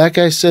 that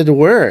guy said to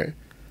wear it.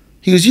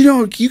 He goes,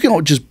 you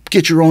can't just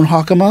get your own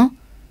hakama.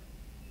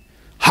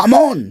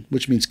 Hamon,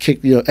 which means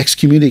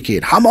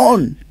excommunicate.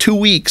 Hamon, 2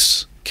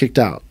 weeks, kicked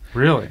out.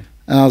 Really?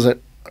 And I was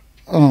like,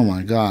 oh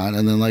my god!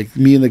 And then like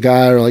me and the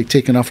guy are like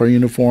taking off our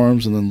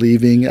uniforms and then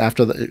leaving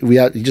after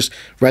he just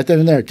right then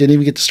and there didn't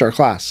even get to start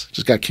class.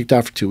 Just got kicked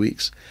out for 2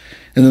 weeks.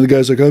 And then the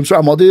guy's like, I'm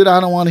sorry, dude, I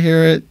don't want to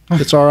hear it.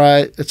 It's all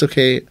right. It's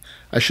okay.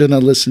 I shouldn't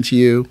have listened to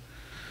you.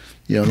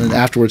 And then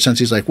afterwards,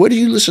 Sensei's like, what did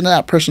you listen to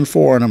that person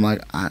for? And I'm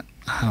like, I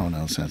don't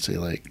know, Sensei.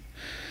 Like,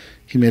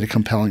 he made a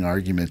compelling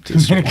argument.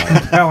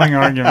 Compelling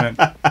argument.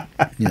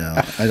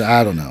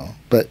 I don't know.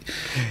 But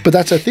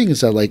that's the thing,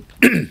 is that like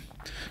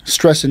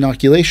stress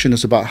inoculation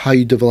is about how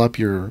you develop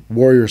your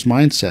warrior's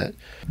mindset.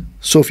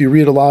 So if you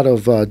read a lot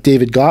of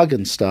David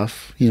Goggins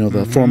stuff,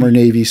 the former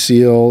Navy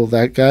SEAL,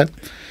 that guy,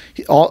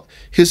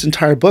 his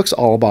entire book's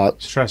all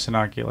about stress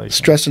inoculation.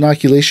 Stress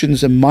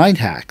inoculations and mind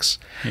hacks.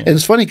 Yeah. And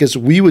it's funny because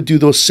we would do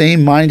those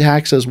same mind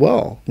hacks as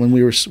well when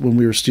we were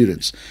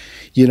students.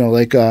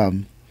 Like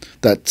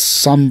that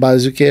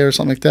sambazuke or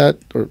something like that,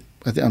 or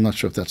I'm not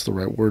sure if that's the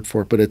right word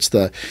for it, but it's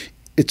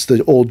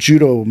the old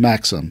judo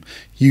maxim.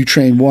 You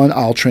train 1,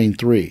 I'll train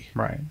 3.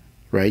 Right.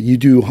 Right. You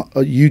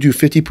do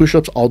 50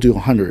 push-ups, I'll do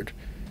 100.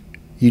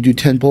 You do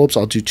 10 pull-ups,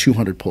 I'll do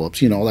 200 pull-ups.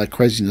 You know, all that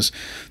craziness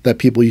that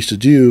people used to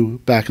do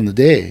back in the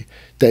day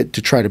that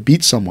to try to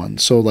beat someone.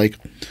 So, like,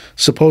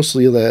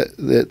 supposedly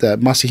that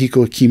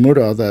Masahiko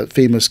Kimura, that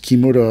famous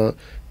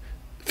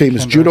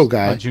judo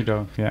guy,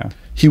 judo, yeah,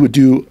 he would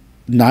do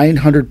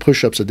 900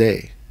 push-ups a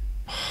day.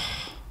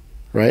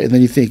 Right? And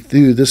then you think,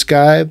 dude, this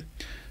guy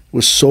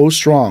was so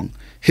strong.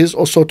 His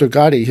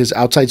osotogari, his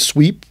outside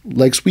sweep,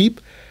 leg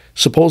sweep,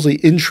 supposedly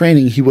in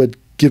training, he would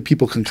give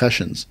people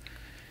concussions.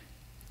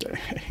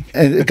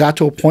 And it got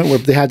to a point where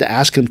they had to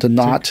ask him to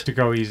not to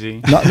go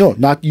easy,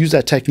 not use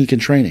that technique in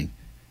training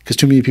because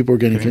too many people were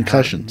getting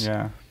concussions. Hurt.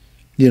 Yeah,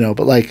 you know,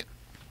 but like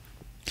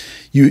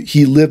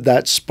he lived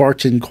that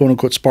Spartan, quote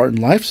unquote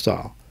Spartan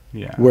lifestyle.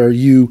 Yeah, where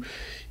you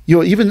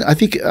know, even I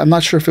think I'm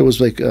not sure if it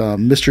was like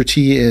Mr.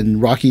 T in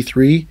Rocky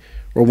III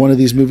or one of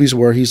these movies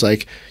where he's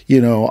like,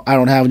 you know, I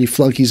don't have any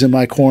flunkies in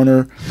my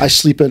corner. I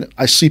sleep in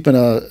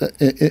a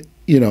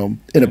you know,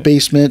 in a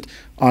basement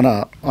on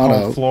a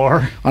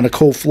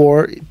cold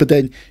floor. But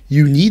then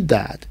you need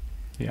that.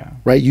 Yeah.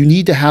 Right? You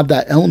need to have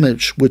that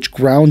element which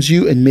grounds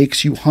you and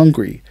makes you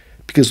hungry.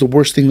 Because the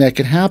worst thing that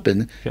can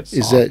happen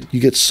is that you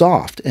get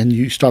soft and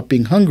you stop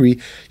being hungry.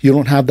 You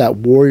don't have that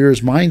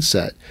warrior's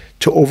mindset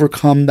to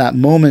overcome that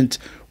moment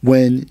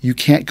when you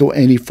can't go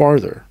any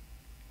farther.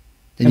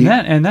 And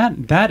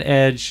that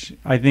edge,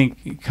 I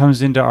think,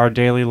 comes into our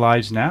daily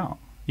lives now.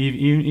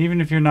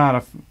 Even if you're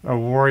not a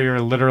warrior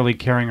literally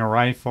carrying a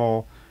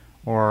rifle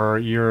or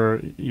you're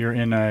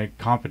in a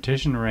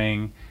competition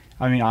ring,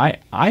 I mean,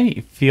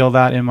 I feel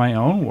that in my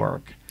own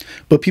work.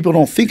 But people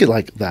don't think it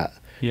like that.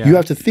 Yeah. You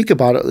have to think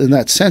about it in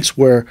that sense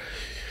where,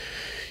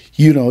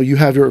 you know, you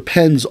have your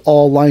pens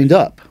all lined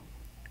up,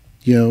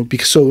 you know,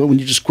 because so when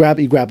you just grab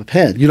a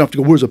pen. You don't have to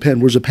go, where's a pen?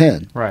 Where's a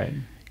pen? Right.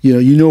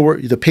 You know where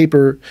the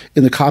paper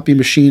in the copy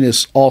machine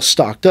is all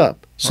stocked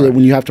up so that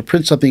when you have to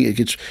print something,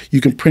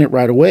 you can print it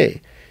right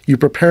away. You're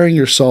preparing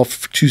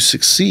yourself to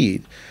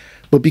succeed.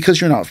 But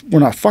because we're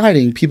not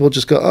fighting, people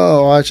just go,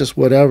 oh, it's just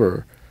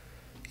whatever.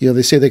 You know,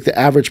 they say like the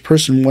average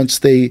person, once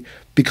they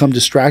become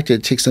distracted,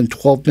 it takes them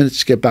 12 minutes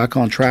to get back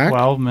on track.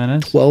 12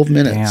 minutes? 12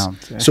 minutes.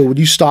 Damn. So when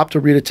you stop to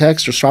read a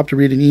text or stop to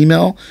read an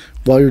email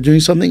while you're doing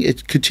something,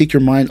 it could take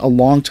your mind a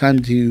long time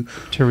to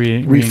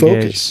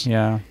refocus.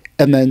 Yeah.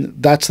 And then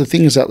that's the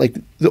thing is that like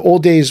the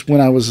old days when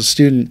I was a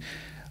student,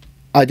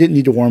 I didn't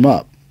need to warm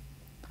up.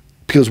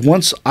 Because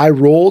once I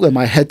rolled and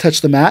my head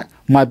touched the mat,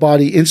 my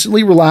body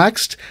instantly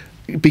relaxed,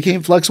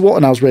 became flexible,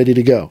 and I was ready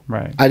to go.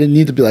 Right. I didn't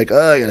need to be like,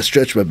 oh, I got to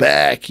stretch my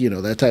back, you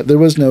know, that type. There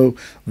was no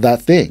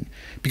that thing.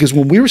 Because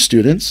when we were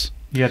students,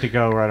 you had to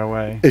go right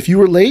away. If you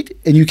were late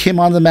and you came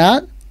on the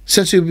mat,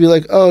 Sensei would be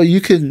like, oh, you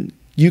can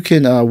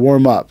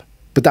warm up.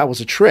 But that was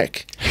a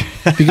trick.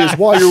 Because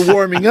while you're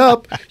warming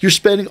up, you're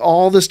spending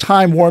all this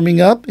time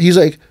warming up. He's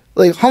like,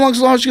 how long is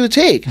it going to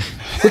take?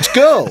 Let's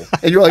go.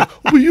 And you're like,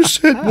 well, you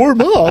said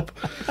warm up.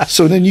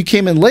 So then you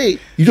came in late.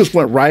 You just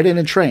went right in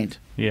and trained.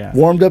 Yeah.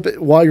 Warmed up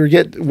while you're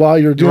doing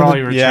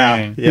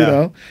training. You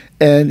know,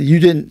 and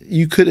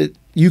you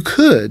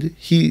could.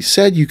 He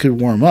said you could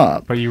warm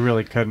up, but you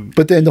really couldn't.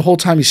 But then the whole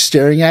time he's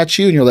staring at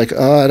you, and you're like,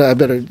 oh,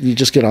 you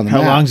just get on the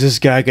mat. How long is this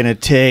guy going to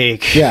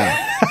take?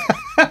 Yeah.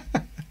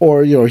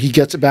 Or, you know, he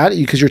gets mad at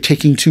you because you're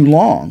taking too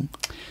long.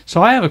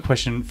 So I have a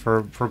question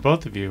for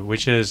both of you,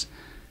 which is,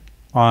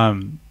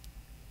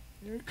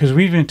 because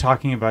we've been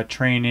talking about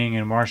training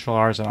and martial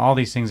arts and all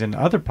these things in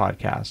other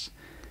podcasts,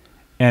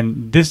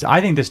 and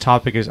I think this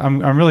topic is.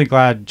 I'm really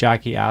glad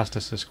Jackie asked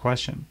us this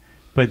question,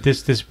 but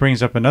this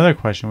brings up another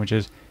question, which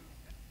is,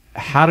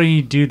 how do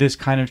you do this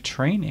kind of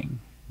training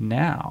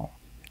now?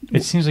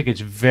 It seems like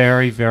it's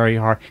very, very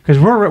hard because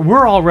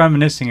we're all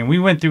reminiscing, and we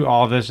went through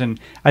all this, and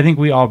I think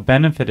we all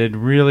benefited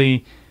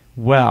really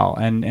well,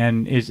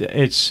 and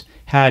it's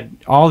had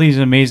all these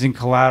amazing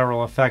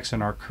collateral effects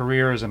in our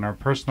careers and our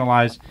personal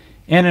lives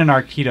and in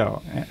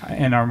Aikido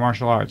and our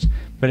martial arts.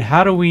 But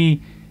how do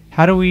we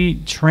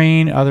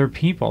train other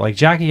people? Like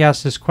Jackie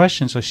asked this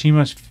question, so she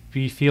must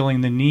be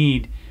feeling the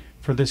need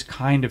for this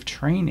kind of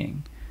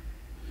training.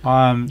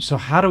 So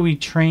how do we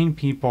train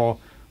people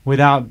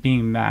without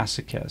being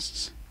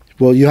masochists?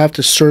 Well, you have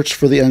to search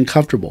for the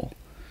uncomfortable.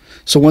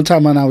 So one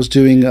time when I was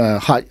doing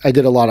I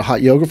did a lot of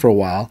hot yoga for a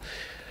while.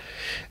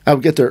 I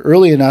would get there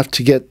early enough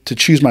to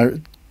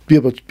be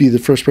able to be the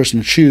first person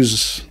to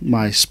choose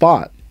my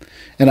spot.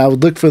 And I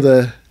would look for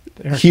the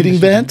heating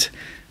vent,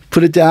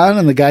 put it down,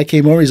 and the guy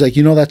came over. He's like,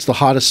 you know, that's the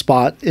hottest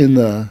spot in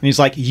the... And he's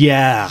like,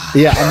 yeah.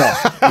 Yeah, I'm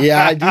like,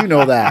 yeah, I do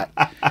know that.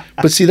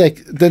 But see,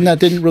 then that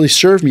didn't really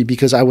serve me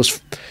because I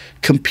was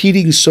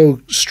competing so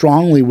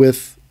strongly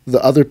with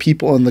the other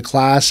people in the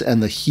class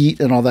and the heat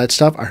and all that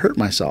stuff. I hurt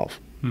myself,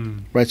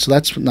 right? So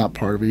that's not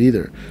part of it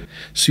either.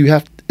 So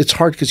it's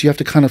hard because you have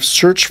to kind of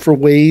search for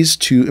ways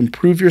to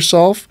improve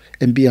yourself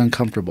and be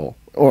uncomfortable,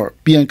 or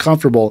be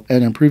uncomfortable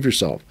and improve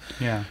yourself.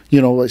 Yeah.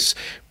 You know, it's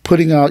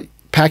packing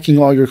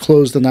all your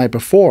clothes the night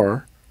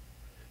before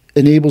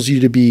enables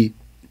you to be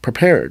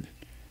prepared,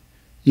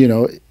 you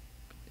know.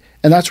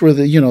 And that's where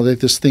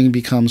this thing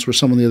becomes where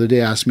someone the other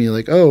day asked me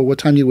like, oh, what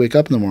time do you wake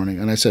up in the morning?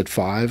 And I said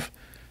 5.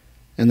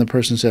 And the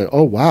person said,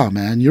 "Oh, wow,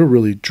 man, you're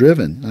really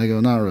driven." And I go,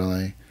 "Not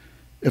really.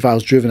 If I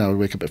was driven, I would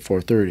wake up at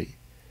 4:30.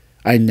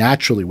 I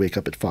naturally wake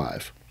up at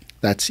 5.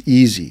 That's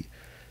easy.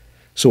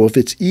 So if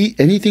it's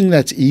anything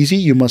that's easy,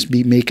 you must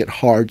make it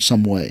hard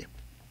some way."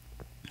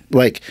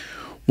 Like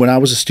when I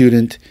was a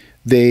student,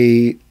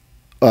 we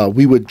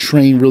would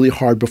train really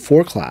hard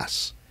before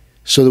class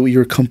so that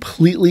you're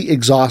completely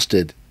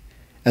exhausted,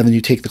 and then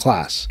you take the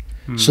class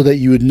so that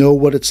you would know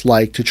what it's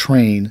like to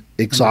train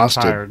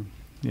exhausted. Tired.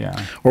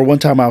 Yeah. Or one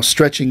time I was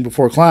stretching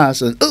before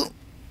class and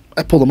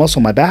I pulled a muscle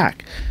in my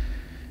back.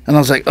 And I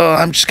was like, "Oh,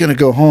 I'm just going to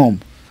go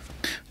home."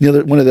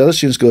 One of the other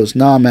students goes,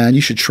 "Nah, man, you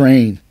should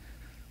train.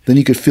 Then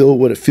you could feel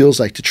what it feels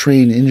like to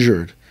train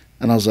injured."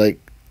 And I was like,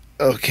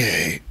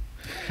 "Okay."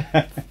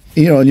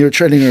 And you're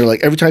training, you're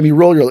like, every time you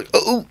roll, you're like,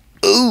 "Oh,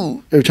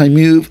 oh." Every time you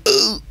move,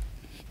 "Oh."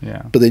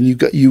 Yeah. But then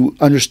you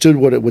understood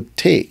what it would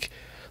take.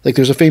 Like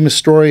there's a famous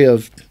story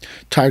of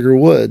Tiger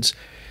Woods.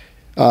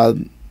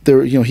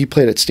 He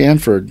played at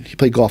Stanford. He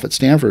played golf at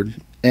Stanford,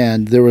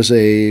 and there was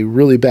a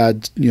really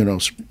bad,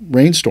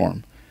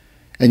 rainstorm,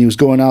 and he was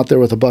going out there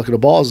with a bucket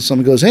of balls, and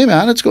someone goes, "Hey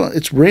man,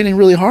 it's raining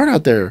really hard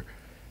out there."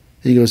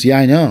 And he goes, "Yeah,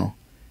 I know."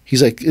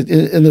 He's like,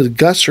 "And the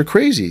gusts are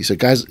crazy." He's like,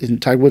 "Guys,"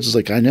 and Tiger Woods is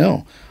like, "I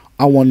know.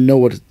 I want to know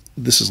what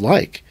this is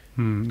like."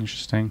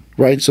 Interesting.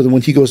 Right. So then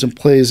when he goes and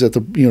plays at the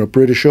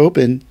British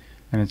Open,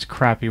 and it's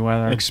crappy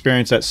weather,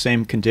 experience that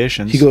same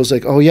conditions. He goes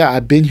like, "Oh yeah,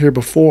 I've been here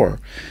before.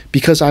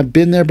 Because I've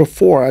been there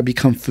before, I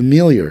become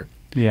familiar."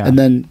 Yeah. And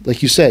then,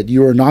 like you said,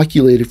 you're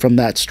inoculated from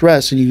that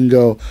stress, and you can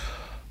go,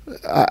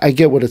 I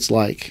get what it's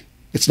like.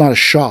 It's not a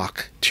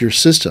shock to your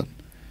system.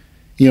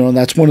 And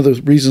that's one of the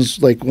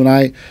reasons, like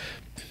when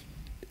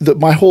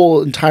my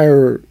whole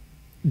entire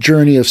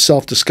journey of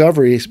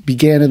self-discovery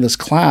began in this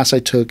class I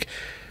took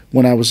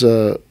when I was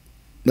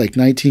like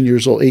 19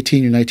 years old,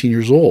 18 or 19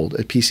 years old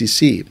at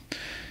PCC.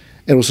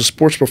 It was a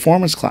sports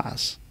performance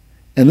class.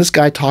 And this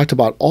guy talked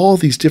about all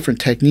these different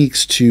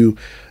techniques to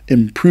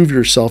improve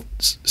yourself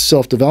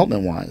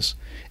self-development wise.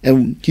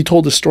 And he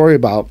told a story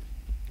about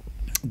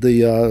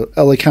the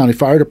LA County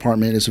Fire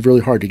Department is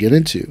really hard to get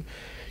into.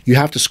 You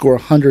have to score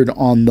 100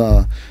 on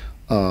the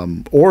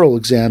oral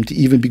exam to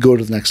even go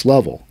to the next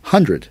level,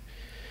 100.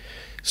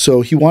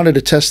 So he wanted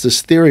to test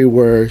this theory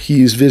where he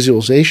used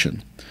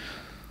visualization.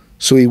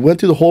 So he went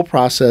through the whole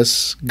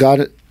process, got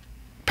it,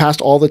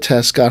 passed all the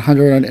tests, got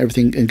 100 on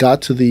everything, and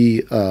got to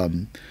the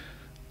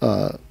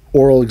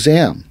oral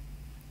exam.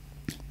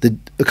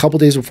 A couple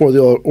days before the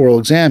oral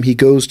exam, he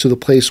goes to the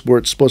place where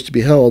it's supposed to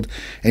be held,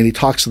 and he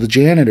talks to the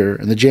janitor,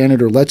 and the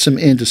janitor lets him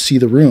in to see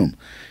the room.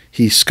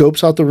 He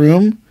scopes out the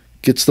room,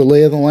 gets the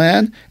lay of the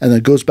land, and then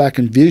goes back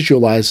and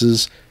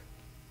visualizes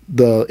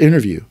the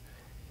interview,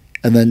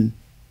 and then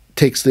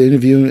takes the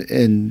interview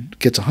and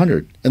gets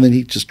 100. And then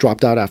he just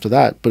dropped out after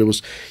that. But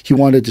he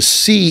wanted to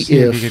see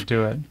if he could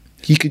do it.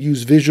 He could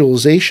use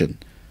visualization,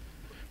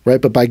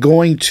 right? But by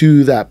going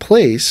to that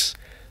place,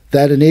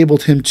 that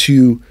enabled him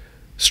to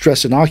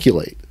stress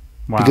inoculate.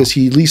 Wow. Because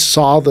he at least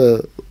saw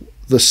the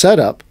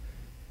setup,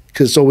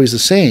 because it's always the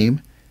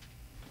same.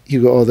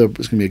 You go, "Oh, there's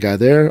going to be a guy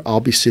there. I'll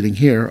be sitting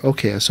here.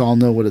 Okay, so I'll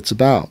know what it's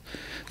about."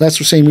 That's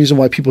the same reason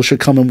why people should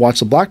come and watch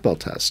the black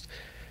belt test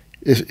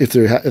if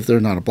they're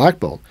not a black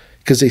belt,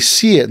 because they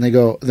see it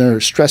and they're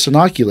stress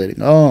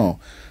inoculating. "Oh,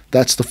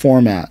 that's the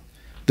format.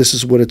 This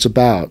is what it's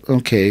about.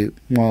 Okay,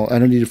 well, I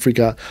don't need to freak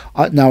out.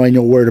 Now I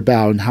know where to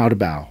bow and how to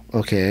bow.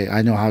 Okay,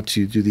 I know how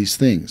to do these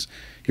things."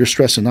 You're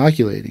stress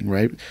inoculating,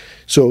 right?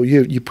 So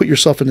you put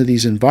yourself into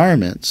these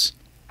environments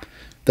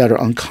that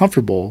are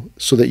uncomfortable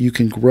so that you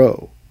can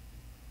grow,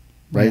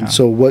 right? Yeah.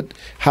 So what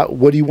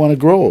do you want to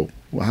grow?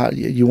 How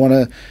you want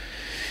to?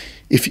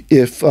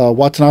 If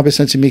Watanabe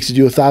Sensei makes you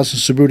do 1,000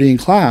 suburi in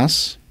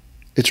class,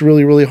 it's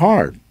really, really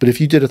hard. But if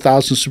you did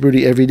 1,000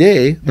 suburi every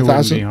day,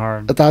 1,000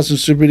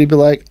 suburi be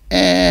like,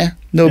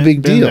 no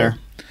big deal. There.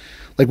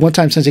 Like one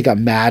time Sensei got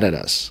mad at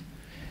us,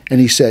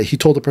 and he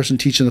told the person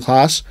teaching the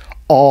class,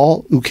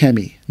 all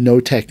ukemi, no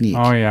technique.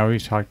 Oh yeah,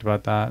 we've talked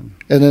about that.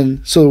 And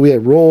then so we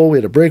had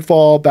a break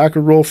fall,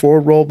 backward roll,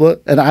 forward roll,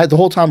 and the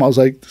whole time I was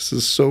like, this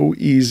is so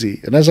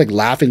easy. And I was like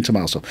laughing to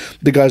myself.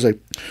 The guy's like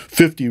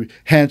 50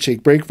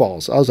 handshake break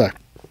falls. I was like,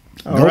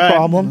 no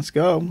problem. Let's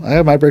go. I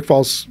have my break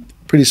falls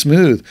pretty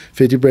smooth.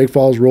 50 break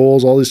falls,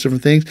 rolls, all these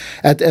different things.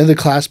 At the end of the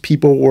class,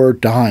 people were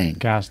dying.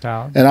 Gassed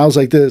out. And I was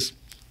like this.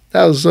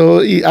 That was so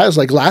I was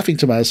like laughing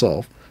to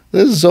myself.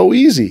 This is so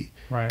easy.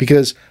 Right.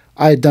 Because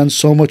I had done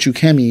so much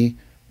ukemi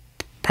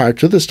prior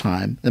to this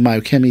time, and my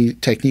ukemi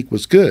technique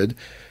was good.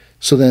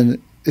 So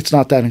then it's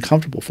not that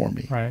uncomfortable for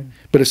me. Right.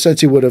 But if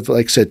Sensei would have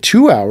like said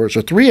 2 hours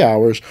or 3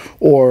 hours,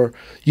 or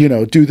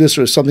do this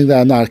or something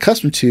that I'm not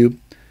accustomed to,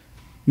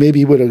 maybe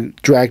he would have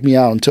dragged me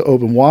out into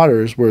open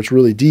waters where it's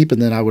really deep,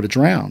 and then I would have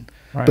drowned.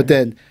 Right. But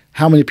then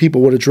how many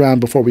people would have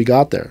drowned before we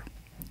got there?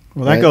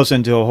 Well, that goes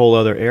into a whole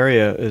other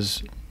area.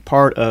 Is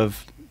part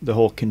of the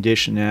whole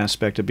condition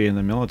aspect of being in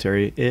the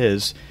military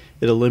is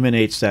it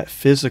eliminates that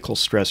physical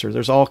stressor.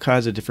 There's all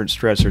kinds of different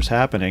stressors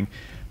happening,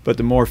 but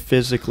the more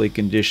physically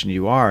conditioned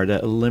you are,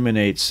 that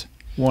eliminates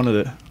one of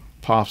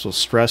possible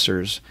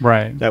stressors.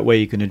 Right. That way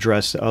you can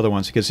address the other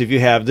ones. Because if you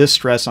have this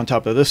stress on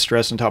top of this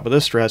stress on top of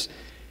this stress,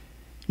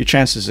 your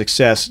chances of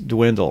success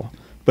dwindle.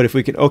 But if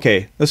we could,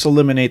 okay, let's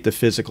eliminate the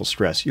physical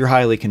stress. You're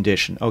highly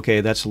conditioned.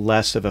 Okay, that's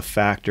less of a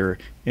factor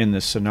in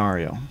this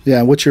scenario.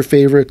 Yeah. What's your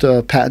favorite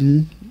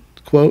Patton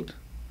quote?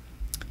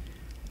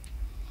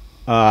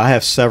 I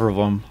have several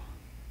of them.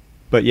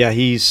 But yeah,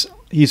 he's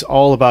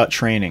all about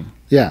training.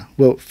 Yeah.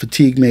 Well,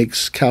 fatigue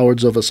makes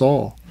cowards of us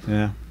all.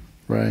 Yeah.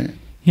 Right.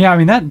 Yeah, I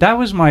mean that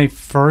was my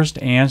first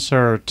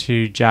answer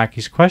to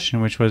Jackie's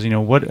question, which was,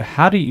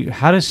 how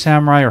does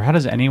samurai, or how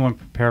does anyone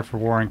prepare for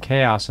war and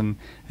chaos? And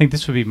I think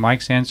this would be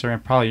Mike's answer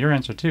and probably your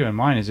answer too, and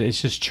mine is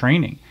it's just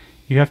training.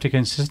 You have to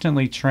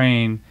consistently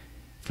train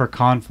for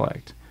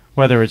conflict,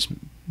 whether it's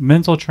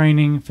mental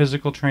training,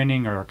 physical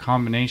training, or a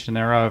combination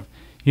thereof.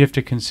 You have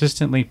to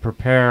consistently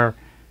prepare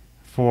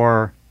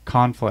for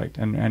conflict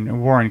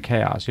and war and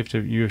chaos.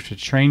 You have to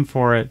train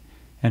for it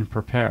and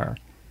prepare.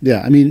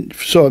 Yeah, I mean,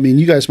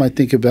 you guys might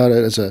think about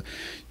it as you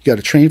got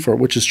to train for it,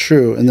 which is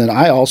true. And then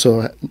I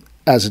also,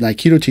 as an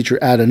Aikido teacher,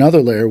 add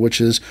another layer, which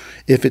is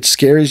if it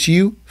scares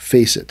you,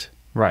 face it.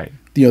 Right.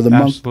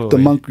 The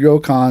monk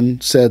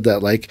Ryokan said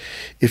that, like,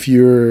 if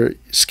you're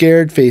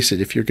scared, face it.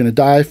 If you're going to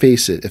die,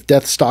 face it. If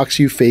death stalks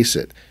you, face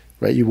it.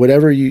 Right?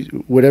 Whatever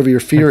your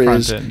fear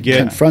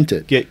confront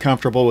it. Get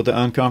comfortable with the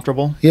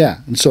uncomfortable. Yeah,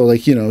 and so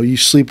you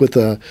sleep with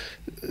a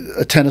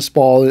tennis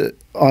ball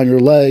on your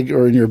leg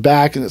or in your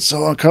back, and it's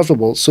so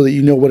uncomfortable, so that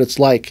you know what it's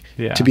like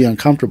to be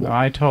uncomfortable. No,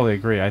 I totally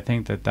agree. I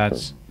think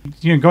that's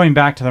going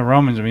back to the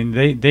Romans. I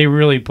mean, they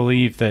really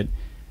believe that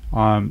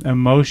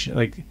emotion,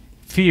 like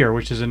fear,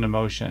 which is an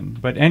emotion,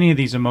 but any of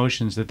these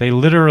emotions, that they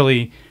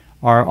literally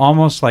are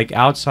almost like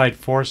outside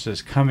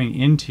forces coming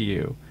into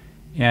you,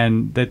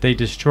 and that they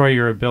destroy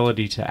your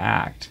ability to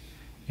act,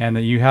 and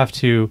that you have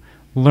to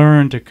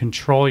learn to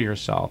control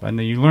yourself, and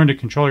that you learn to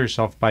control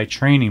yourself by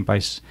training,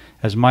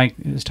 as Mike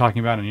is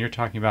talking about and you're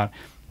talking about,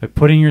 by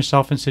putting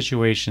yourself in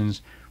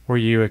situations where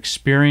you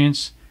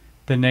experience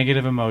the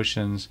negative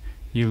emotions.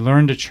 You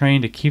learn to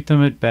train to keep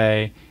them at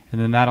bay, and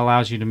then that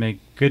allows you to make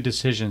good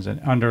decisions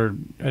and under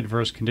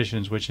adverse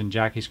conditions, which in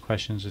Jackie's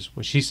questions is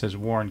what she says,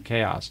 war and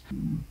chaos.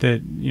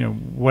 That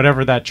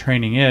whatever that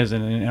training is,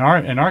 and in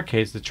our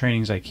case, the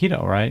training's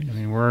Aikido, right? I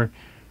mean, we're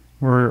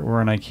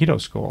an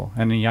Aikido school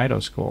and an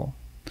iaido school.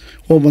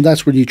 Well,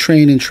 that's when you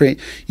train.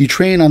 You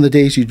train on the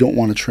days you don't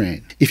want to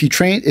train.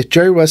 If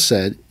Jerry West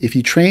said, if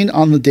you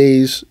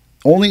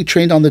only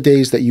trained on the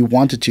days that you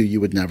wanted to, you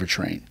would never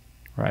train.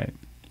 Right.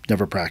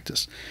 Never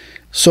practice.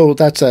 So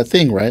that's that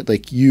thing, right?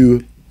 Like,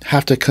 you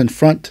have to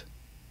confront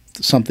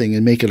something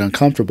and make it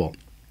uncomfortable.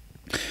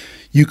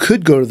 You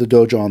could go to the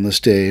dojo on this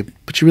day,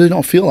 but you really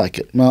don't feel like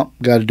it. Well,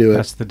 got to do it.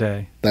 That's the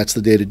day. That's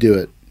the day to do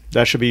it.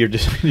 That should be your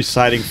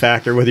deciding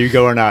factor, whether you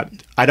go or not.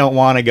 I don't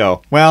want to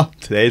go. Well,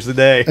 today's the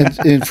day.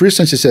 And for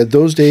instance, he said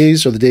those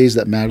days are the days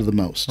that matter the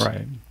most.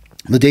 Right.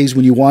 The days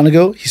when you want to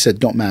go, he said,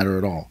 don't matter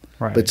at all.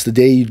 Right. But it's the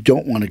day you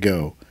don't want to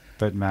go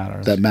that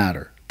matters.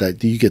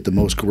 That you get the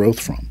most growth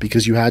from,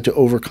 because you had to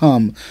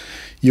overcome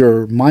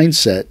your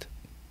mindset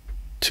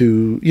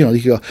to,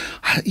 you go,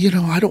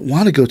 I don't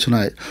want to go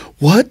tonight.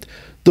 What?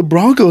 The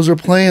Broncos are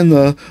playing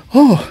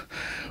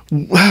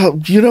wow,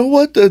 you know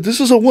what? This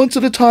is a once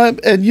at a time,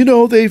 and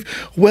and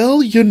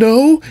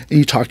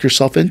you talk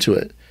yourself into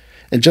it.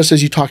 And just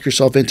as you talk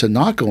yourself into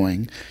not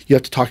going, you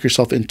have to talk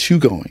yourself into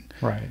going.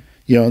 Right.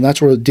 And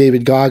that's where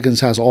David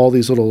Goggins has all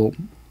these little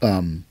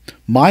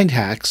mind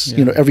hacks.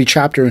 Yeah. Every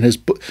chapter in his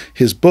book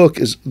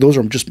those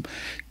are just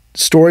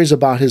stories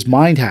about his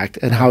mind hack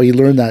and how he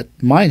learned that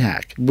mind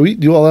hack. We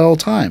do all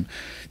the time.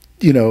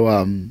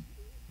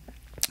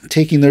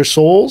 Taking their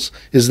souls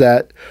is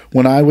that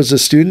when I was a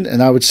student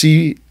and I would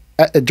see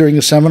during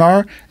a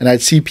seminar, and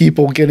I'd see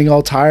people getting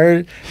all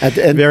tired at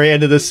the very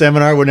end of the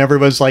seminar when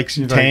everyone's like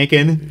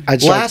tanking.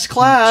 Last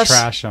class,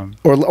 trash them,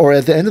 or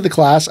at the end of the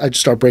class, I'd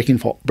just start break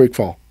fall,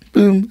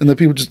 boom, and the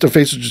people their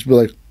faces would just be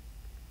like,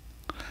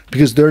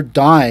 because they're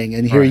dying,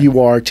 and here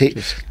you are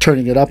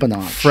turning it up a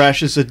notch,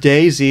 fresh as a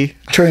daisy,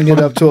 turning it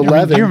up to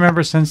 11. Do you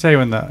remember, Sensei,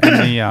 when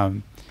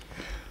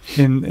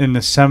in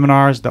the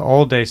seminars, the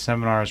old day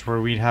seminars, where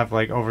we'd have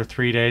like over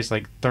 3 days,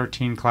 like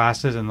 13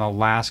 classes, and the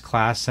last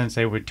class,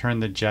 Sensei would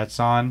turn the jets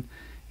on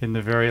in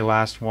the very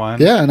last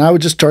one. Yeah, and I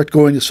would just start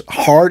going as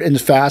hard and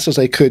as fast as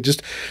I could,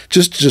 just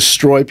to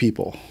destroy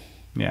people.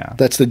 Yeah.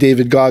 That's the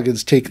David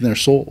Goggins taking their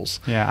souls.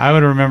 Yeah, I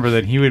would remember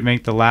that he would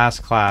make the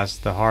last class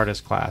the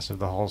hardest class of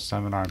the whole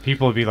seminar, and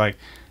people would be like,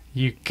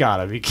 you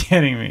gotta be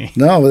kidding me.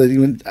 No,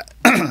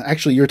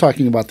 actually, you're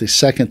talking about the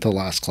second to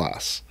last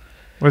class.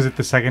 Was it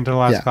the second to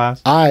last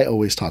class? I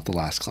always taught the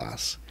last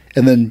class.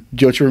 And then,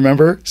 don't you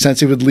remember?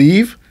 Sensei would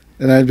leave,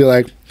 and I'd be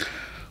like,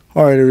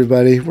 all right,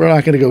 everybody, we're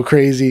not going to go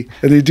crazy.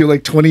 And they'd do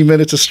like 20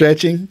 minutes of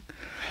stretching.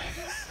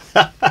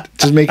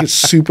 Just make it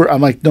super.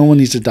 I'm like, no one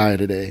needs to die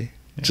today.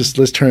 Yeah. Just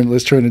let's turn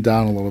it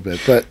down a little bit.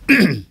 But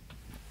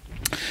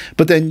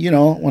then,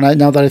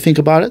 now that I think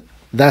about it,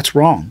 that's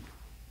wrong.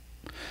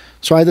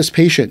 So I had this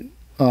patient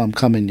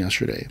come in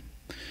yesterday.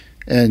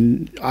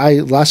 And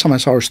last time I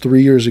saw her was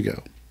 3 years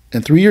ago.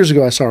 And 3 years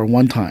ago, I saw her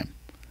one time.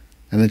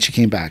 And then she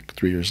came back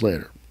 3 years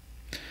later.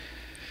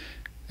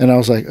 And I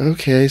was like,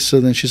 okay. So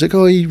then she's like,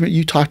 oh,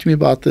 you talked to me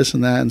about this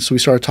and that. And so we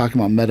started talking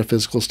about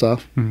metaphysical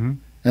stuff. Mm-hmm.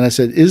 And I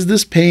said, is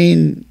this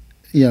pain,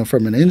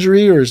 from an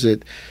injury, or is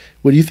it,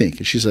 what do you think?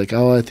 And she's like,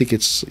 oh, I think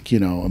it's,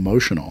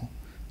 emotional.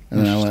 And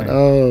then I went,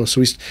 oh.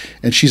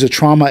 And she's a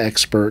trauma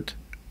expert.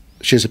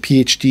 She has a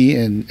PhD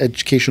in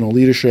educational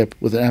leadership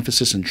with an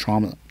emphasis in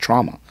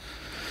trauma.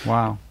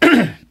 Wow.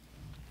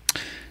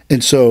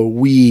 And so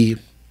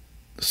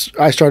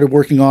I started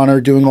working on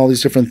her, doing all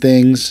these different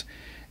things.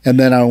 And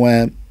then I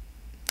went,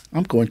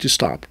 I'm going to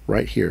stop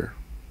right here.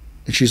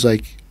 And she's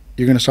like,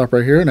 you're going to stop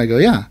right here? And I go,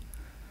 yeah.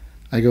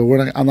 I go,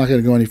 I'm not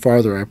going to go any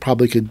farther. I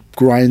probably could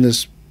grind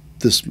this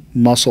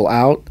muscle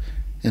out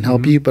and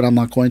help you, but I'm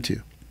not going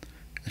to.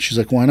 And she's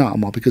like, why not?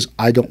 I'm all, because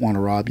I don't want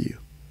to rob you.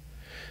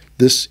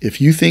 If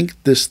you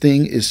think this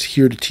thing is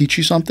here to teach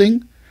you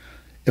something,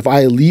 if I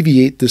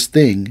alleviate this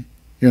thing,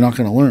 you're not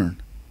going to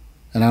learn.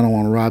 And I don't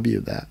want to rob you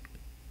of that.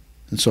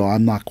 And so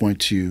I'm not going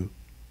to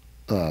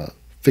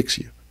fix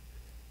you.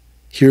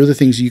 Here are the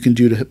things you can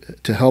do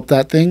to help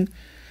that thing.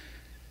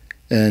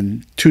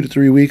 And 2 to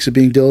 3 weeks of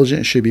being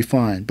diligent, it should be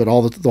fine. But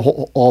all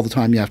the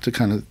time you have to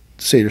kind of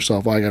say to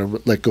yourself, well, I got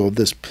to let go of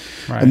this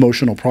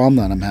emotional problem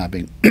that I'm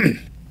having.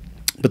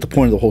 But the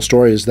point of the whole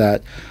story is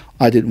that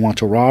I didn't want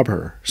to rob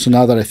her. So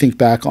now that I think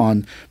back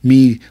on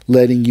me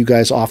letting you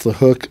guys off the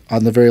hook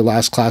on the very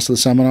last class of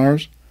the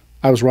seminars,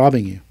 I was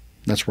robbing you.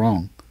 That's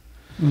wrong.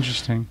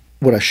 Interesting.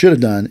 What I should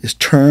have done is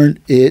turn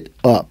it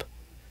up.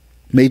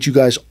 Made you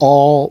guys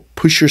all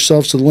push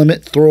yourselves to the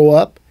limit, throw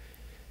up,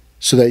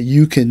 so that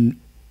you can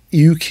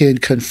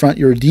confront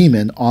your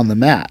demon on the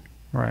mat.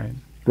 Right.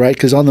 Right?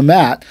 Because on the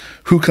mat,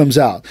 who comes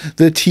out?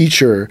 The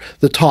teacher,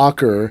 the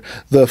talker,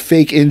 the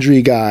fake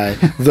injury guy,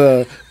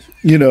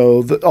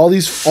 all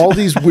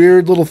these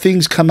weird little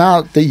things come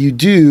out that you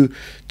do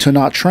to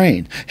not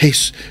train. Hey,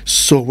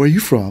 so where are you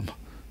from?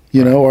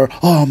 Or,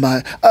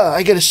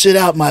 I got to sit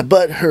out, my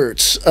butt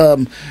hurts.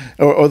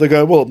 Or the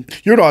guy, well,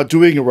 you're not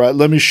doing it right.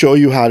 Let me show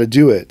you how to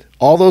do it.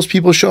 All those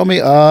people show me,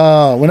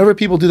 whenever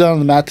people do that on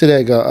the mat today,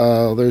 I go,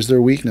 oh, there's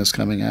their weakness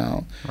coming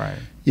out. Right.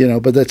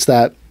 But that's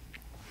that.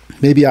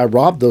 Maybe I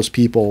robbed those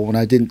people when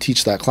I didn't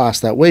teach that class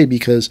that way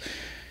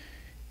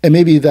and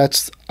maybe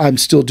I'm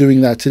still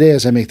doing that today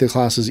as I make the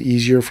classes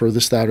easier for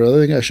this, that, or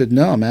other thing. I should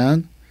know,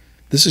 man.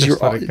 This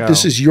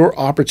is your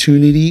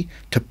opportunity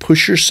to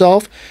push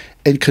yourself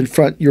and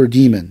confront your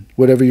demon,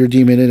 whatever your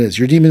demon it is.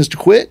 Your demon is to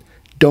quit?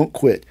 Don't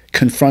quit.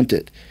 Confront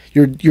it.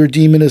 Your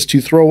demon is to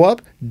throw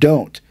up?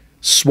 Don't.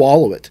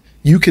 Swallow it.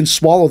 You can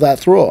swallow that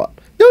throw up.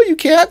 No, you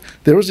can't.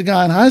 There was a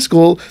guy in high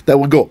school that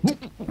would go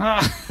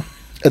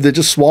and then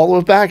just swallow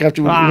it back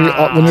after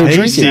when they were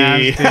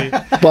drinking.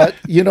 But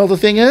the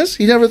thing is,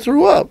 he never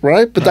threw up,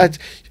 right? But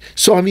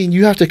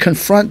you have to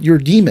confront your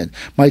demon.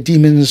 My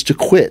demon is to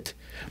quit.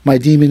 My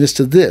demon is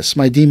to this.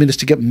 My demon is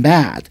to get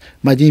mad.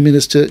 My demon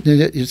is to,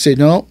 you say,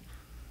 no,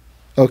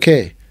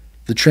 okay,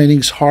 the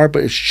training's hard,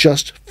 but it's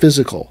just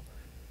physical.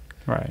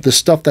 Right. The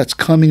stuff that's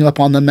coming up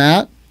on the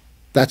mat,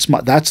 that's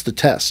the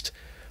test.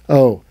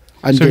 Oh,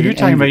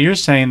 you're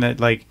saying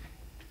that, like,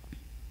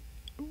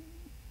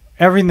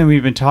 everything that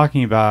we've been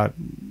talking about,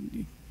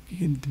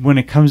 when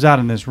it comes out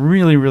in this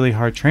really, really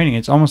hard training,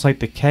 it's almost like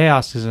the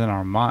chaos is in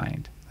our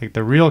mind. Like,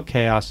 the real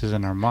chaos is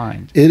in our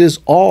mind. It is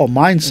all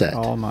mindset. It's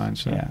all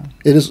mindset. Yeah.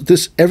 It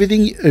is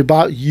everything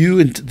about you,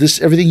 and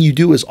everything you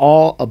do is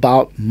all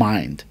about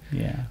mind.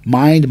 Yeah.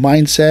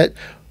 Mindset,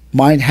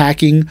 mind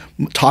hacking,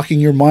 talking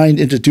your mind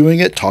into doing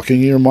it,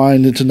 talking your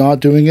mind into not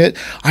doing it.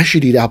 I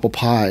should eat apple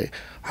pie.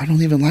 I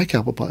don't even like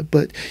apple pie,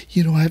 but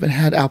I haven't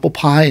had apple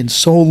pie in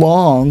so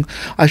long.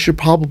 I should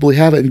probably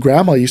have it. And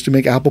Grandma used to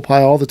make apple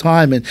pie all the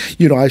time, and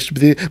I used to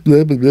be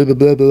blah blah blah blah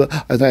blah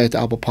blah. And I ate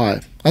apple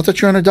pie. I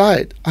thought you're on a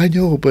diet. I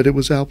know, but it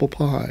was apple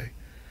pie.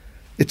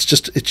 It's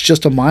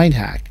just a mind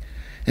hack,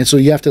 and so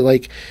you have to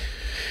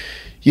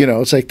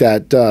it's like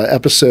that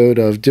episode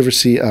of, did you ever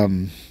see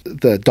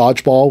the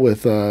Dodgeball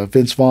with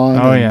Vince Vaughn?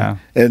 Oh, yeah.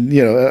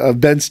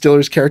 And Ben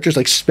Stiller's characters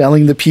like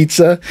smelling the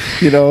pizza,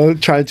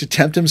 trying to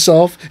tempt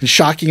himself and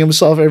shocking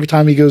himself every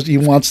time he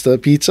wants the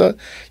pizza.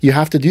 You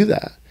have to do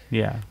that.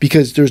 Yeah.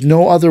 Because there's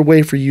no other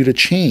way for you to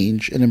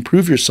change and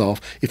improve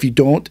yourself if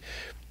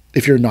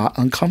you're not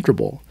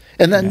uncomfortable.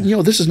 And then,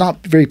 this is not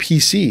very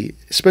PC,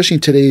 especially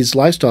in today's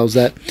lifestyles,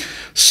 that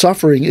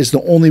suffering is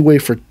the only way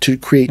to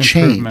create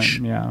change.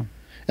 Yeah.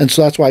 And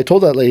so that's why I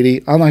told that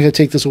lady, I'm not going to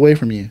take this away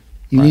from you.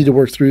 You need to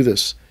work through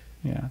this.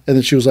 Yeah. And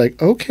then she was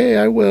like, okay,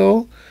 I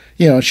will.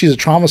 She's a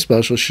trauma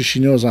specialist. She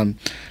knows I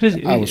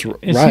was right.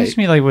 It seems to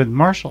me like with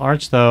martial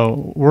arts,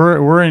 though,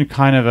 we're in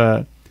kind of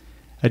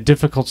a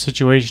difficult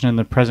situation in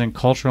the present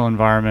cultural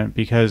environment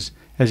because,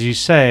 as you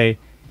say,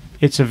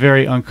 it's a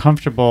very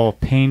uncomfortable,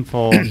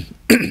 painful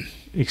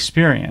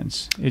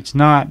experience. It's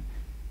not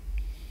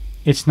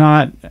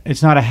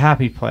a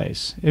happy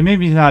place.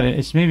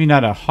 It's maybe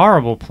not a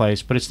horrible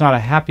place, but it's not a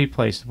happy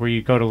place where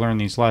you go to learn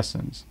these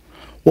lessons.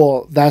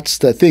 Well, that's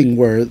the thing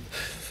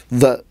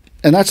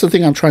and that's the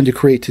thing I'm trying to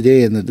create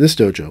today in this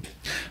dojo.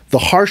 The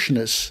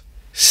harshness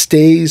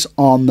stays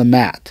on the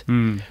mat,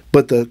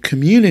 but the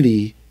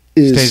community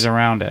stays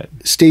around it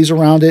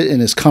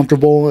and is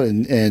comfortable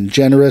and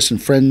generous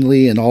and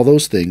friendly and all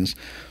those things,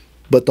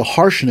 but the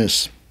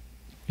harshness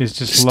is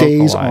just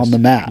stays localized on the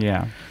mat.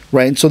 Yeah.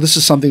 Right. And so this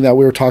is something that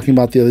we were talking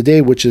about the other day,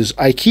 which is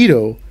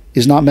Aikido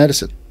is not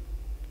medicine.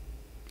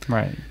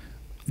 Right.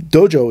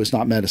 Dojo is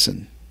not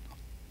medicine.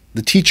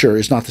 The teacher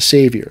is not the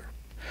savior.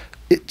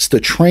 It's the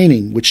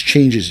training which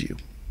changes you.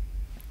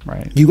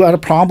 Right. You got a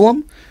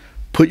problem,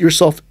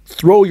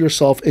 throw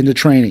yourself into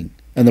training,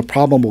 and the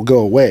problem will go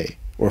away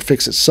or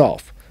fix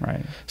itself.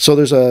 Right. So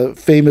there's a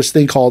famous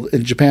thing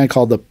in Japan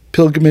called the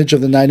pilgrimage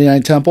of the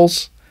 99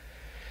 temples.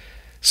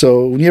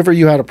 So whenever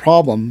you had a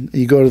problem,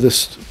 you go to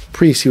this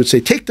priest, he would say,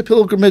 take the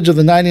pilgrimage of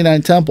the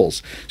 99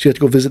 temples. So you have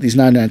to go visit these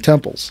 99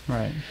 temples.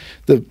 Right.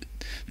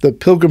 The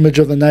pilgrimage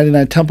of the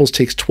 99 temples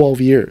takes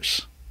 12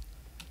 years.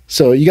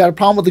 So you got a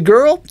problem with the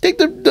girl? Take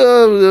the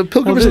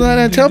pilgrimage of the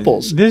 99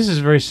 temples. This is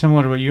very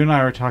similar to what you and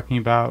I were talking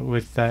about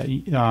with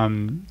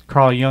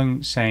Carl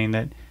Jung saying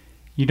that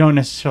you don't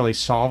necessarily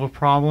solve a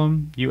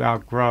problem, you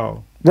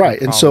outgrow.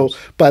 Right. And so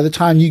by the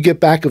time you get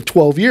back of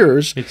 12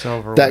 years, it's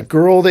over. That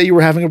girl that you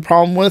were having a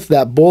problem with,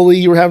 that bully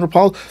you were having a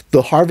problem,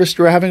 the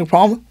harvester having a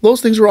problem,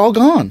 those things are all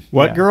gone.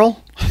 What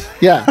girl?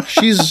 Yeah,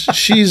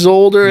 she's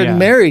older and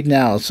married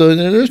now, so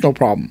there's no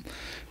problem.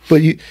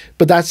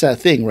 But that's that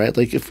thing, right?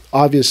 Like, if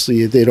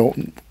obviously they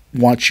don't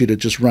want you to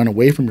just run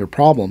away from your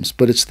problems,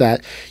 but it's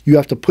that you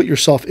have to put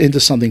yourself into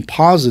something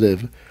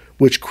positive,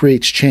 which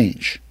creates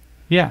change.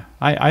 Yeah,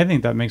 I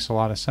think that makes a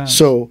lot of sense.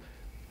 So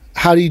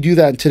how do you do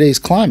that in today's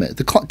climate?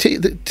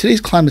 Today's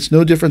climate's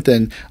no different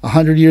than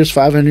 100 years,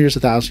 500 years,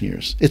 1,000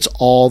 years. It's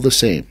all the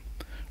same,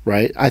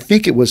 right? I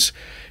think it was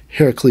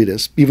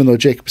Heraclitus, even though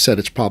Jacob said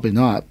it's probably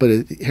not,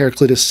 but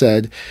Heraclitus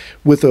said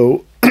with a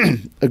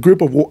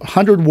group of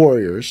 100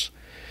 warriors,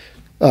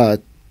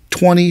 10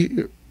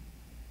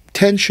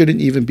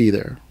 shouldn't even be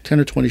there. 10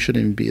 or 20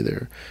 shouldn't even be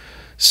there.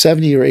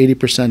 70 or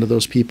 80% of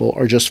those people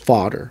are just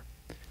fodder.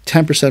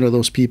 10% of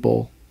those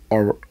people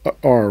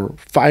are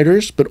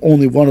fighters, but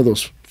only one of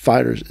those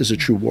fighters is a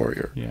true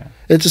warrior. Yeah.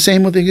 It's the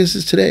same thing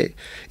as today.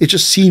 It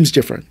just seems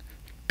different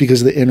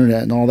because of the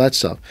internet and all that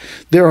stuff.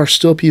 There are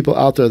still people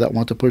out there that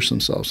want to push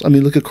themselves. I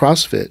mean, look at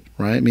CrossFit,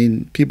 right? I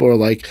mean, people are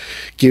like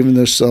giving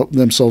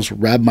themselves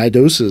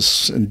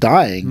rhabdomyosis and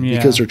dying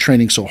because they're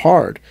training so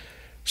hard.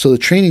 So the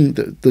training,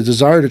 the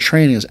desire to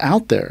train is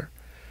out there,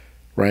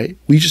 right?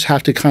 We just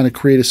have to kind of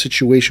create a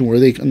situation where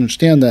they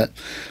understand that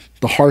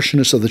the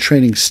harshness of the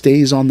training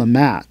stays on the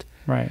mat.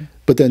 Right.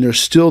 But then there's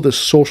still this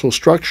social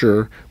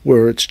structure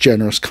where it's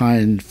generous,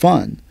 kind,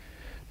 fun.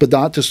 But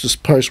not just this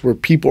place where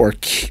people are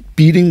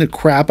beating the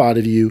crap out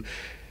of you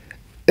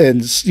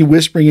and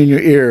whispering in your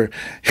ear,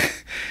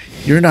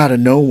 "You're not a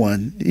no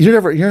one.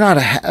 You're not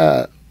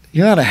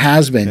a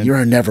has-been. You're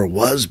a never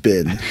was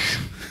been."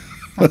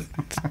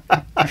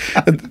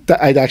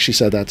 I'd actually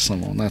said that to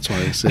someone. That's why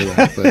I say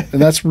that.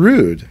 And that's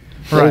rude.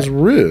 That is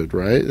rude,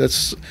 right?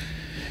 That's,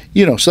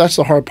 so that's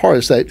the hard part,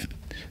 is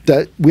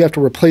that we have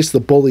to replace the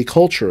bully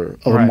culture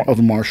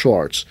of martial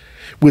arts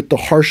with the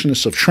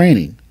harshness of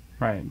training.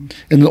 Right.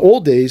 In the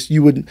old days,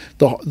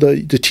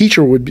 the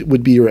teacher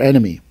would be your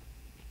enemy,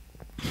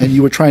 and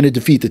you were trying to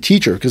defeat the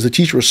teacher because the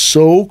teacher was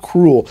so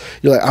cruel.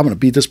 You're like, I'm going to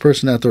beat this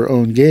person at their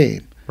own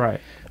game.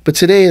 Right. But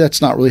today,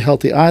 that's not really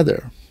healthy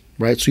either,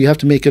 right? So you have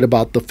to make it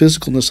about the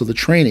physicalness of the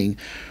training,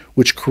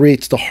 which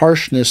creates the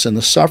harshness and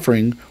the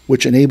suffering,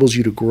 which enables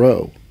you to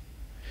grow.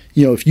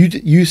 If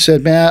you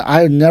said, man,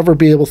 I would never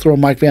be able to throw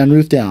Mike Van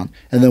Ruth down,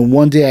 and then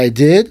one day I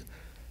did,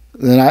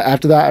 then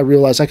after that I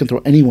realized I can throw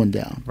anyone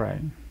down. Right.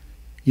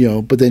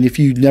 But then if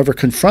you never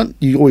confront,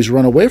 you always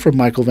run away from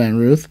Michael Van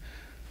Ruth.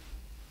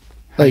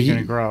 How are you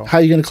going to grow? How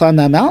are you going to climb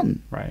that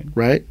mountain? Right.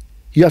 Right?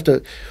 You have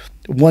to,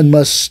 one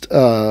must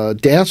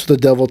dance with the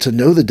devil to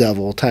know the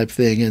devil type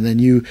thing, and then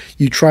you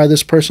try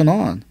this person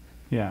on.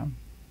 Yeah.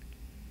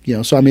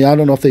 So I mean, I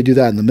don't know if they do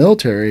that in the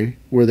military,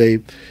 where they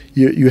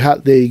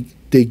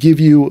give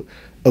you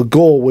a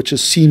goal which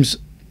just seems,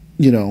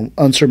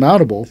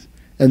 unsurmountable,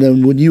 and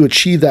then when you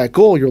achieve that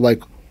goal, you're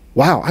like,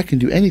 wow, I can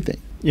do anything.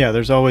 Yeah,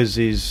 there's always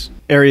these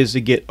areas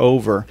to get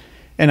over,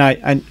 and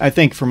I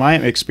think from my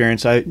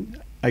experience, I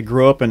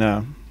grew up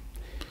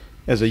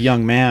as a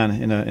young man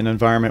in an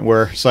environment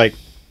where it's like,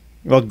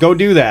 well, go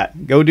do that.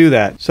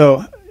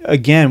 So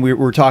again, we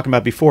were talking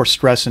about before,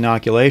 stress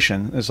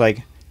inoculation. It's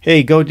like,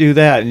 hey, go do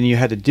that, and you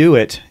had to do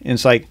it. And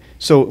it's like,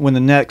 so when the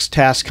next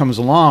task comes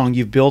along,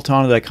 you've built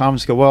onto that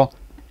confidence. Go, well,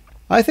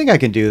 I think I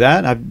can do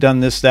that. I've done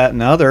this, that,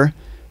 and the other.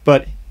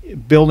 But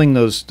building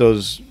those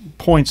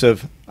points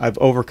of, I've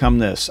overcome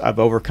this, I've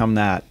overcome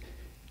that.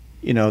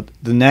 The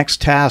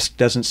next task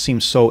doesn't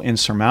seem so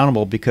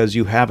insurmountable because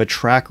you have a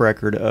track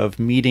record of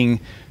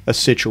meeting a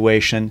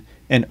situation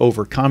and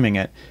overcoming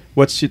it.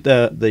 What's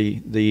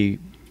the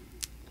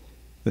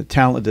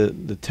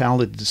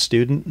talented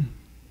student?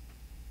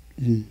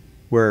 Mm-hmm.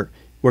 Where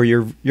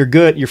you're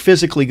good, you're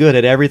physically good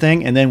at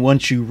everything, and then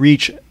once you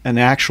reach an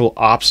actual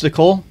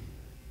obstacle,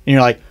 and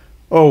you're like,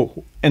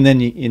 oh, and then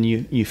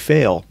you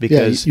fail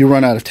because you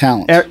run out of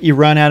talent. You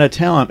run out of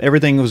talent.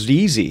 Everything was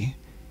easy,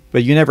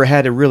 but you never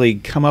had to really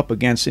come up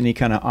against any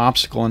kind of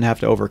obstacle and have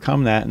to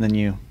overcome that. And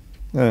then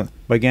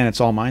but again, it's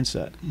all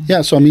mindset.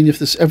 Yeah. So I mean, if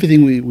this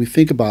everything we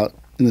think about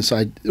in this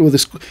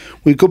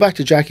we go back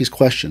to Jackie's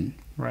question,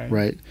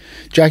 right?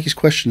 Jackie's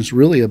question is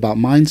really about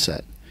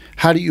mindset.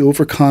 How do you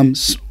overcome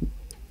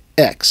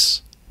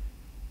X?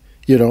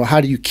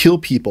 How do you kill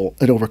people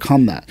and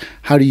overcome that?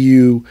 How do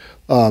you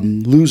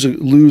lose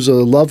a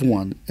loved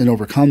one and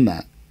overcome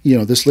that?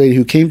 This lady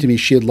who came to me,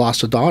 she had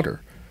lost a daughter.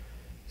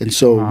 And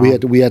so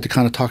we had to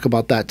kind of talk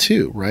about that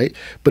too, right?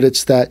 But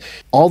it's that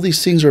all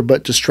these things are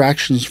but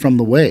distractions from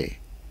the way,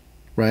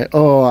 right?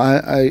 Oh,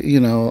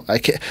 I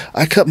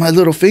cut my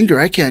little finger.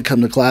 I can't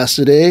come to class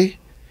today.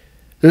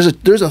 There's a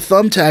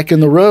thumbtack in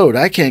the road.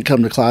 I can't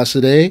come to class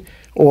today.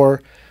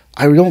 Or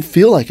I don't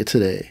feel like it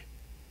today.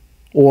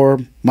 Or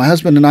my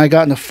husband and I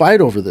got in a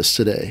fight over this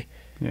today.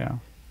 Yeah.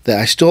 That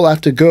I still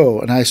have to go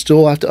and I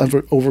still have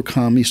to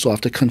overcome. You still have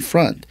to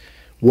confront.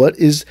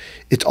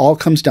 It all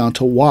comes down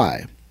to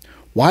why.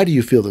 Why do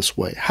you feel this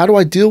way? How do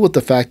I deal with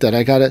the fact that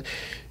I got to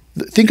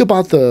think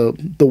about the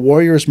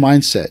warrior's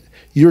mindset?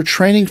 You're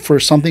training for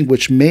something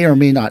which may or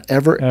may not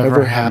ever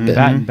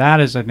happen. That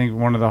is, I think,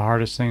 one of the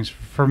hardest things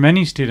for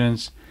many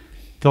students.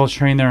 They'll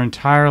train their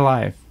entire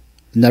life.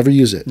 Never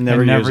use it.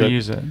 Never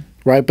use it.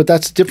 Right? But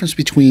that's the difference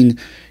between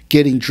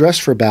getting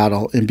dressed for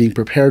battle and being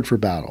prepared for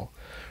battle.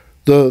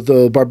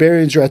 The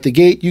barbarians are at the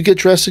gate. You get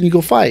dressed and you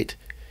go fight.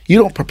 You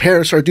don't prepare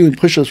to start doing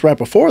push-ups right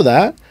before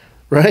that,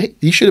 right?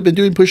 You should have been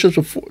doing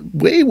push-ups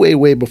way, way,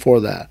 way before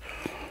that.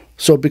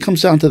 So it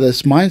becomes down to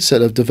this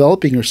mindset of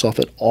developing yourself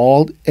at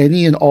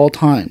any and all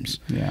times.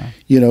 Yeah.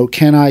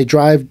 Can I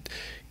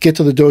get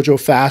to the dojo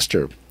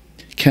faster?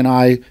 Can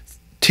I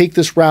take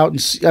this route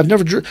and see?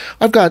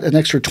 I've got an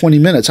extra 20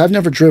 minutes. I've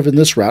never driven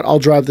this route. I'll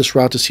drive this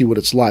route to see what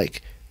it's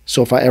like.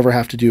 So if I ever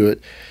have to do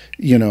it,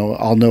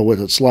 I'll know what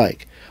it's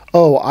like.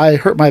 Oh, I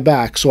hurt my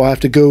back, so I have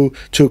to go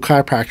to a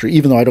chiropractor,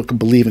 even though I don't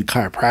believe in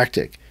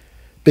chiropractic.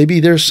 Maybe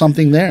there's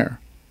something there,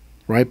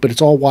 right? But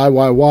it's all why?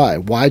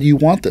 Why do you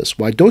want this?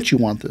 Why don't you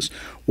want this?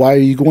 Why are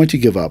you going to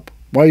give up?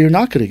 Why are you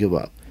not going to give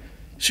up?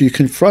 So you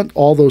confront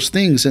all those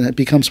things, and it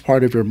becomes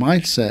part of your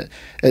mindset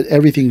at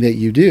everything that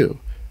you do,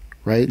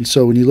 right? And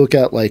so when you look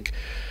at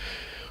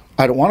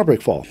I don't want to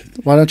break fall.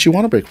 Why don't you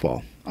want to break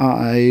fall?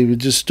 I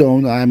just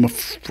don't. I'm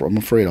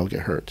afraid I'll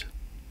get hurt.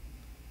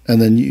 And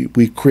then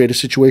we create a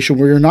situation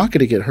where you're not going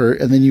to get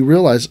hurt, and then you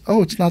realize,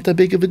 oh, it's not that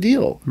big of a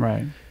deal.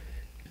 Right.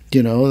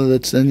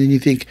 And then you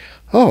think,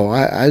 oh,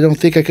 I don't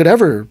think I could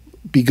ever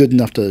be good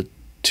enough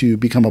to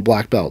become a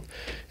black belt.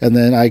 And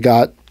then I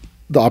got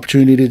the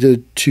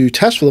opportunity to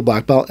test for the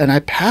black belt, and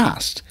I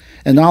passed.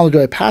 And not only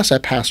did I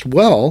passed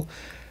well.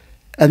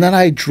 And then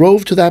I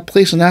drove to that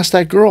place and asked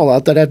that girl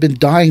out that I've been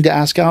dying to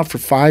ask out for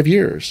 5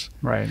 years.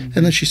 Right.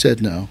 And then she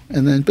said no.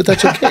 But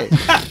that's okay.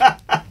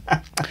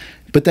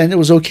 But then it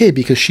was okay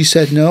because she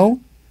said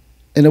no,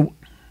 and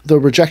the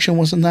rejection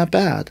wasn't that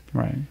bad.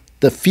 Right.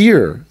 The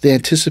fear, the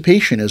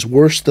anticipation is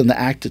worse than the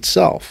act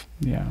itself.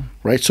 Yeah.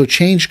 Right? So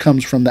change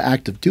comes from the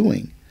act of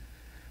doing.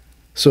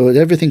 So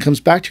everything comes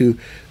back to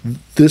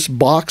this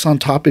box on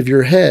top of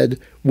your head,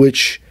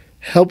 which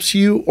helps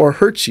you or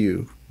hurts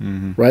you.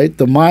 Mm-hmm. Right?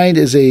 The mind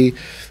is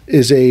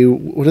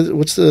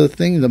what's the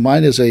thing? The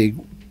mind is a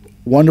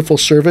wonderful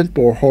servant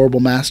or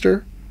horrible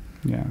master.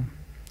 Yeah.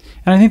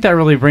 And I think that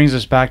really brings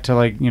us back to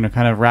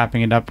kind of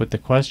wrapping it up with the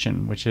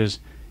question, which is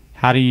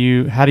how do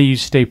you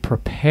stay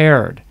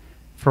prepared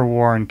for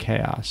war and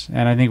chaos?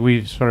 And I think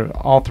we've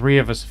all three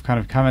of us have kind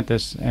of come at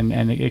this,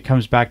 and it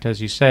comes back to,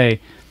 as you say,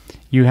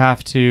 you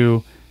have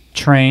to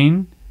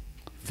train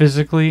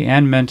physically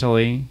and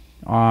mentally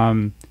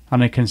on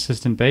a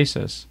consistent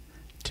basis.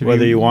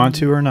 Whether you want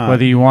to or not.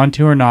 Whether you want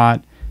to or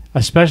not,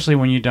 especially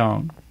when you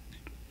don't.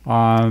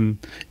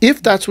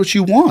 If that's what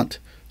you want.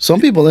 Some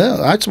people,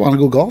 I just want to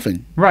go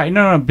golfing. Right.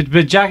 No.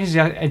 But Jackie's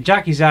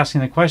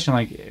asking the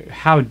question,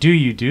 how do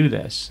you do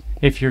this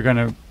if you're going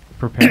to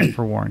prepare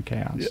for war and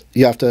chaos?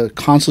 You have to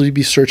constantly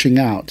be searching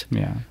out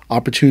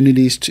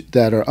opportunities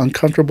that are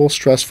uncomfortable,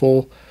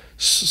 stressful,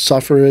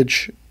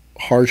 suffrage,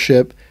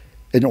 hardship,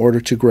 in order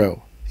to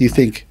grow. You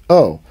think,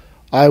 I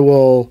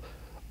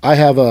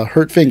have a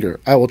hurt finger.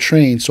 I will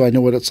train so I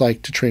know what it's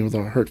like to train with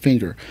a hurt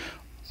finger.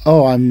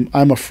 Oh,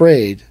 I'm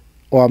afraid.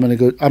 Or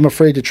I'm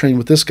afraid to train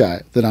with this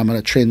guy. Then I'm going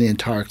to train the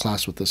entire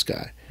class with this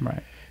guy.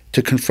 Right.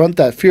 To confront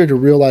that fear, to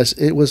realize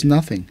it was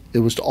nothing.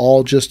 It was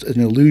all just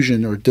an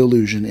illusion or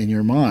delusion in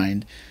your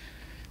mind.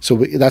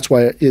 So that's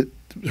why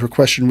her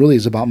question really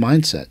is about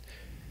mindset.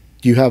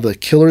 You have the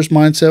killer's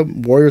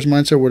mindset, warrior's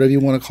mindset, whatever you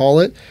want to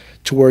call it,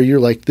 to where you're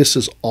like, this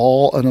is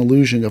all an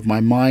illusion of my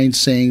mind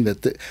saying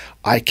that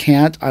I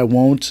can't, I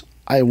won't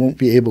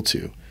be able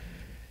to.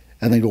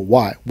 And then go,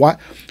 why?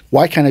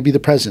 Why can't I be the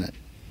president?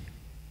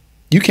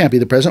 You can't be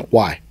the president.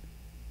 Why?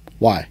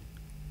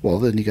 Well,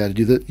 then you got to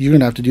do that. You're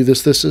going to have to do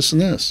this,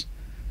 and this.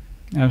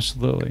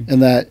 Absolutely.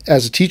 And that,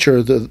 as a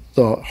teacher, the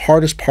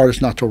hardest part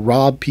is not to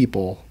rob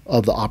people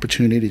of the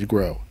opportunity to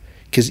grow.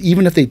 Because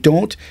even if they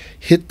don't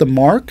hit the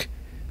mark,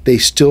 they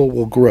still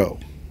will grow.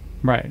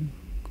 Right.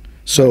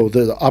 So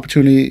the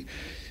opportunity,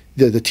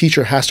 the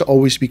teacher has to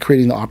always be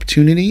creating the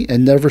opportunity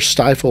and never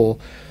stifle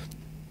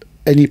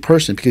any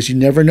person, because you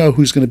never know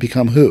who's going to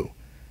become who.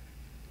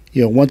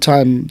 You know, one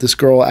time this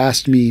girl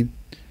asked me,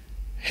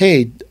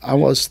 hey, I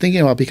was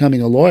thinking about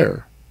becoming a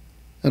lawyer.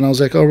 And I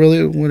was like, oh,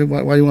 really? Why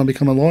do you want to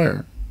become a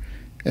lawyer?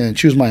 And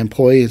she was my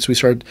employee, and so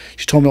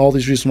she told me all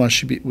these reasons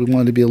why we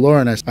wanted to be a lawyer.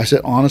 And I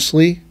said,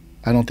 honestly,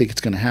 I don't think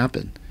it's going to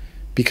happen.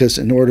 Because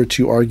in order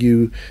to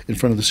argue in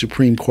front of the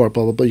Supreme Court,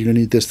 blah, blah, blah, you're going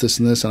to need this, this,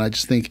 and this. And I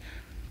just think,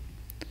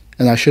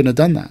 and I shouldn't have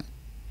done that,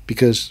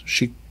 because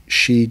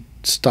she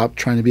stopped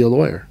trying to be a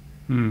lawyer.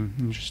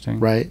 Interesting.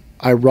 Right?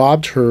 I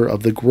robbed her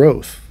of the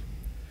growth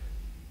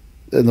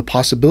and the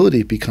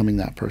possibility of becoming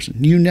that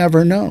person. You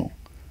never know.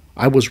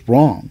 I was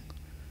wrong.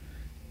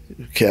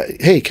 Okay.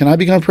 Hey, can I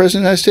become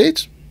president of the United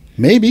States?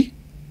 Maybe.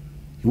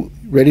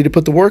 Ready to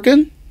put the work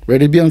in?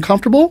 Ready to be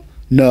uncomfortable?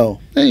 No.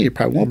 Hey, you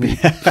probably won't be.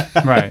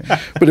 Right.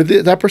 But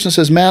if that person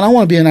says, man, I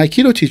want to be an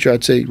Aikido teacher,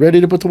 I'd say,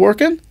 ready to put the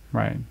work in?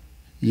 Right.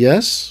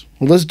 Yes.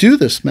 Well, let's do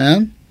this,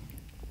 man.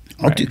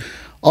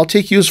 I'll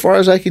take you as far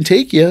as I can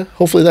take you.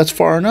 Hopefully that's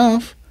far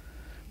enough.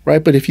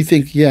 Right? But if you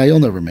think, yeah, you'll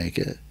never make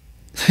it.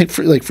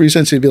 Like Free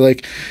Sensei would be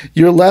like,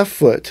 your left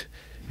foot.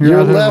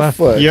 Your left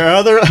foot. Your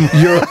other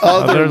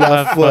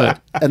left foot.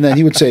 And then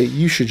he would say,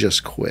 you should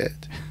just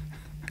quit.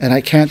 And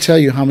I can't tell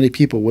you how many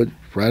people would,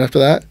 right after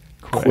that,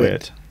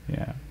 quit.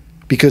 Yeah.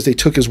 Because they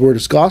took his word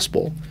as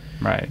gospel.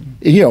 Right. And,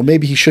 you know,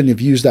 maybe he shouldn't have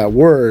used that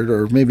word,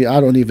 or maybe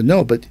I don't even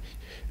know, but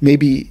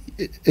maybe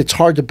it's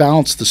hard to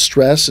balance the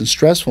stress and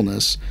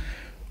stressfulness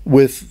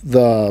with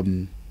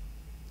the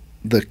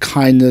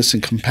kindness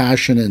and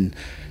compassion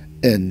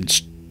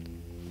and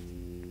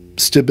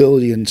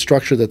stability and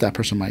structure that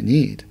person might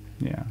need.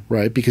 Yeah.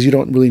 Right? Because you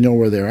don't really know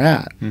where they're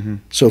at. Mm-hmm.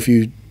 So if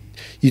you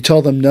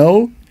tell them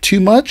no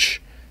too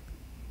much,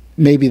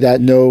 maybe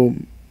that no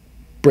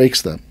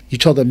breaks them. You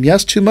tell them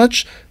yes too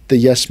much, the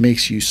yes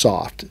makes you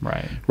soft.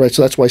 Right. Right.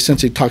 So that's why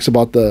Sensei talks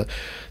about the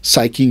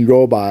Saikin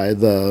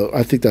Robai,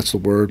 I think that's the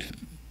word,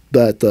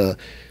 that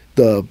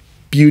the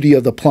beauty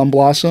of the plum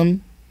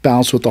blossom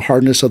balanced with the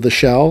hardness of the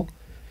shell.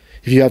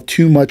 If you have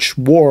too much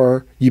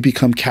war, you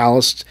become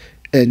calloused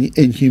and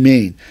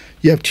inhumane.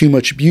 You have too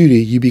much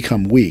beauty, you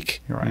become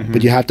weak. Right.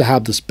 But you have to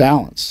have this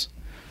balance.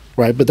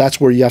 Right. But that's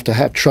where you have to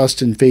have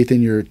trust and faith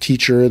in your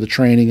teacher, the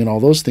training, and all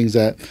those things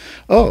that,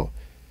 oh,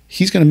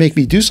 he's going to make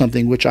me do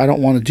something which I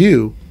don't want to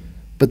do,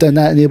 but then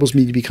that enables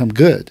me to become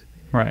good.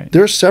 Right.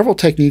 There are several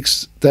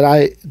techniques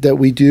that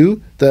we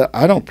do that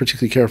I don't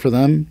particularly care for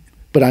them,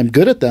 but I'm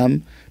good at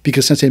them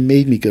because Sensei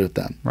made me good at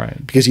them.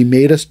 Right. Because he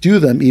made us do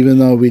them even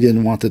though we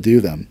didn't want to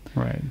do them.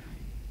 Right.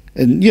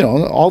 And, you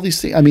know, all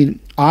these things, I mean,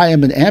 I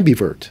am an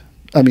ambivert.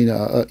 I mean,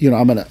 you know,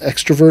 I'm an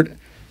extrovert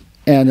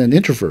and an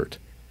introvert.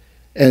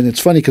 And it's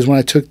funny because when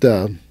I took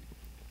the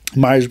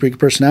Myers-Briggs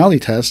personality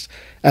test,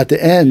 at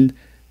the end,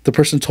 the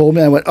person told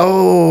me, I went,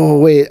 oh,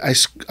 wait,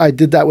 I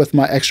did that with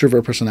my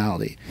extrovert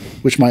personality,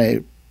 which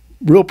my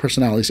real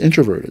personality is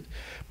introverted.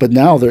 But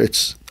now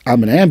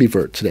I'm an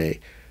ambivert today.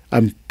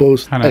 I'm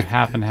both kind of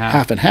half and half.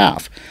 Half and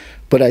half.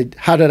 But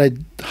how did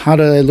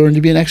I learn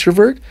to be an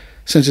extrovert?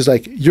 Since it's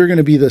like, you're going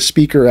to be the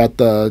speaker at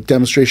the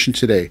demonstration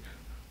today.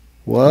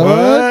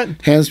 What?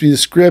 Hands me the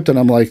script, and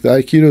I'm like, the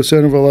Aikido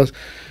Center.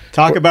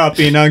 Talk about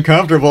being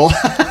uncomfortable.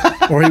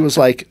 Or he was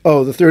like,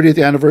 oh, the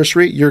 30th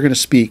anniversary, you're going to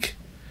speak.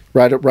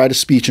 Write a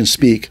speech and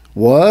speak.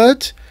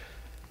 What?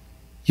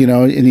 You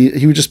know, and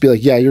he would just be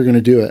like, yeah, you're going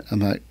to do it. I'm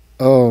like,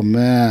 oh,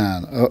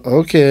 man,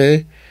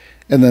 okay.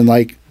 And then,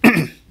 like,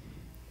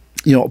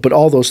 you know, but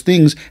all those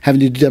things,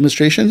 having to do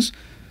demonstrations,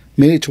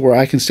 made it to where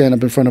I can stand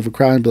up in front of a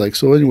crowd and be like,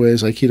 so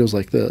anyways, Aikido's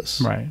like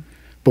this. Right.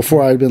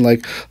 Before I'd been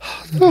like,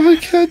 oh, I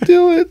can't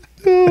do it.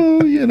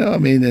 Oh, you know, I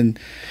mean, and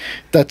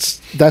that's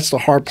the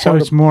hard part. So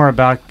it's more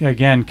about,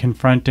 again,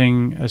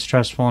 confronting a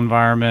stressful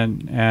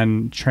environment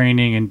and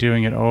training and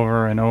doing it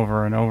over and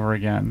over and over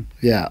again.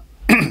 Yeah.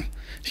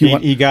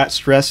 He got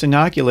stress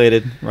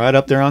inoculated right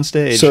up there on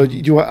stage. So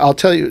I'll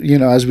tell you, you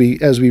know, as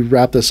we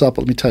wrap this up,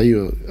 let me tell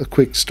you a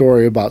quick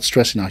story about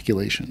stress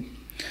inoculation.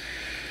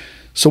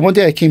 So one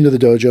day I came to the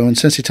dojo, and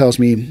Sensei tells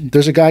me,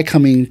 there's a guy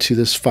coming to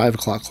this 5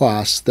 o'clock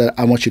class that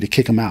I want you to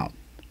kick him out.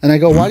 And I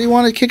go, why do you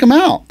want to kick him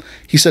out?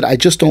 He said, I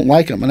just don't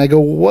like him. And I go,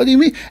 what do you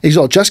mean? And he's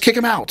all, just kick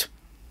him out.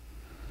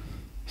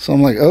 So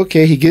I'm like,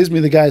 okay. He gives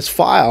me the guy's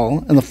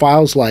file, and the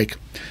file's like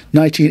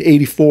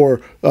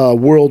 1984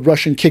 World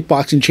Russian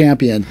Kickboxing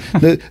Champion.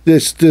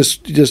 this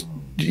just,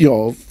 you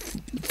know,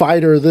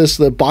 fighter,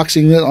 the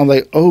boxing. This. I'm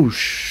like, oh,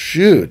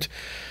 shoot.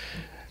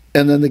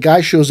 And then the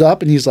guy shows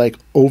up, and he's like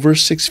over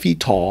 6 feet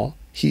tall.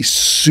 He's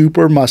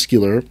super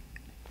muscular.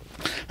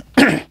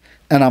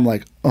 And I'm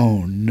like,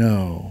 oh,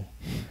 no.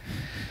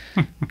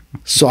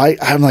 So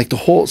I'm like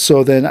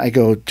so then I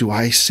go, do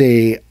I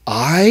say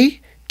I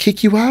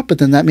kick you out? But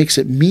then that makes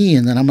it me,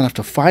 and then I'm going to have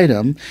to fight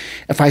him.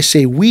 If I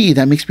say we,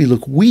 that makes me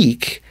look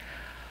weak.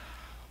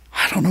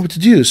 I don't know what to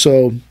do.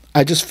 So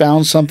I just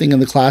found something in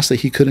the class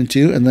that he couldn't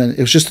do, and then it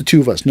was just the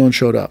two of us. No one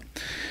showed up.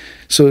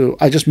 So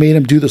I just made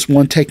him do this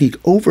one technique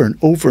over and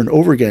over and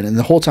over again. And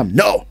the whole time,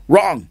 no,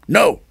 wrong,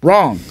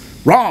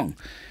 wrong.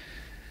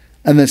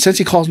 And then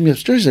Sensei calls me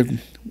upstairs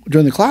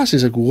during the class.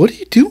 He's like, what are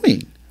you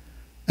doing?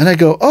 And I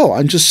go, oh,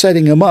 I'm just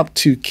setting him up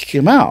to kick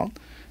him out.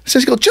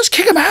 Sensei goes, just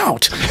kick him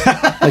out.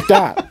 Like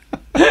that.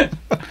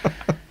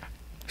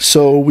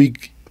 So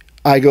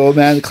I go,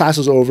 man, the class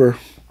is over.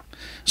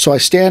 So I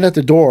stand at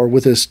the door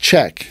with his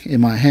check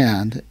in my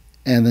hand,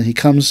 and then he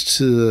comes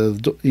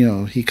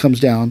he comes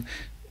down,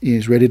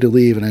 he's ready to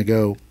leave, and I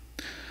go,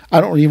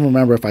 I don't even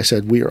remember if I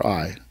said we or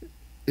I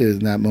in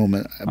that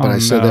moment, but I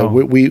said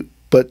that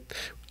but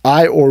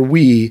I or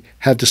we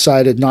have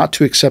decided not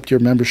to accept your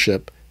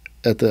membership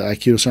at the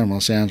Aikido Center in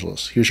Los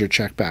Angeles. Here's your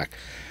check back.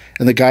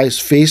 And the guy's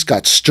face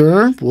got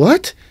stern.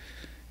 What?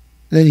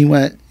 And then he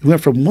went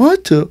from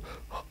what to,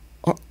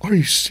 are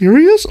you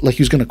serious? Like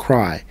he was going to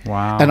cry.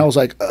 Wow. And I was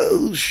like,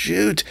 oh,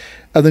 shoot.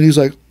 And then he was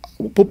like,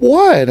 but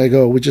why? And I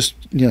go, we just,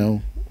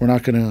 we're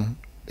not going to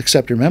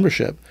accept your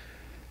membership.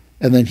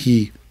 And then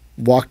he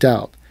walked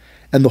out.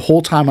 And the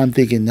whole time I'm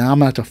thinking, now I'm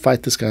going to have to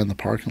fight this guy in the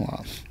parking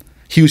lot.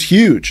 He was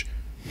huge,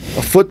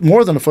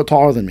 more than a foot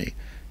taller than me.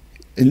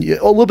 And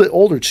a little bit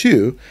older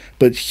too,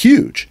 but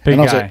huge. Big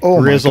and I was guy. like, oh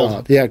Grizzled. my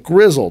God. Yeah,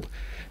 grizzled.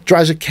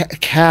 Drives a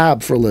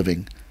cab for a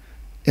living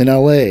in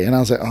LA. And I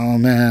was like, oh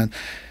man.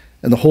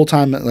 And the whole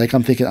time, like,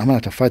 I'm thinking, I'm going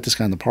to have to fight this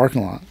guy in the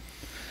parking lot.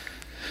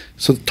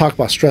 So talk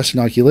about stress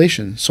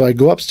inoculation. So I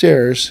go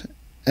upstairs,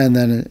 and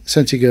then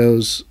Sensei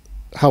goes,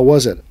 how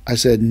was it? I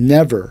said,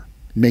 never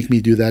make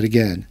me do that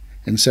again.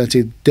 And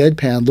Sensei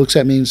deadpan looks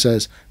at me and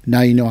says,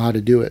 now you know how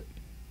to do it.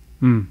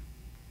 Mm.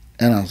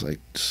 And I was like,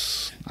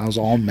 I was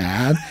all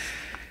mad.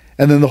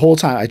 And then the whole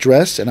time I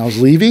dressed and I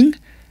was leaving,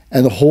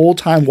 and the whole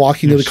time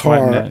walking to the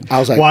car, I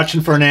was like,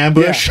 watching for an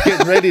ambush. Yeah,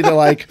 getting ready to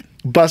like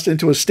bust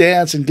into a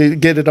stance and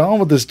get it on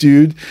with this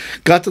dude.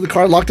 Got to the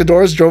car, locked the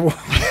doors, drove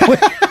away.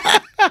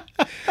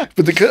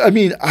 But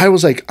I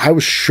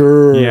was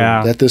sure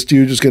that this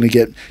dude was going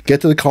to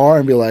get to the car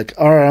and be like,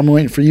 all right, I'm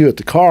waiting for you at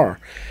the car.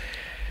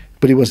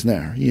 But he wasn't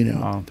there,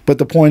 Wow. But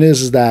the point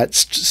is that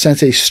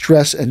Sensei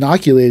stress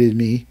inoculated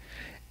me.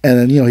 And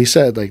then, he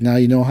said, like, now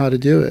you know how to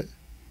do it.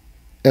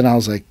 And I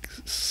was like,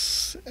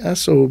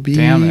 SOB.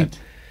 Damn it.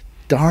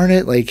 Darn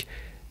it. Like,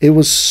 it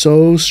was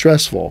so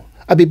stressful.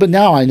 But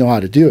now I know how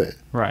to do it.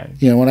 Right.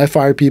 When I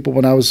fired people,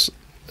 when I was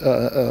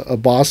a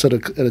boss at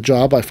a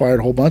job, I fired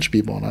a whole bunch of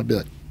people. And I'd be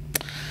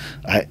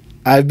like,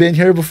 I've been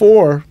here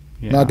before.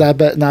 Yeah. Not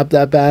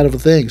that bad of a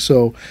thing.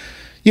 So,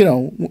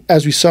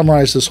 as we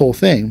summarize this whole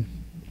thing,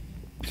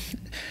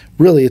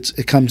 really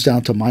it comes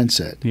down to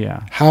mindset.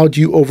 Yeah. How do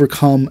you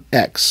overcome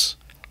X?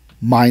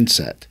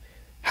 Mindset.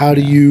 How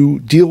do you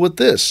deal with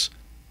this?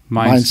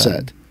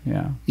 Mindset.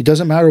 Yeah. It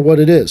doesn't matter what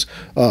it is.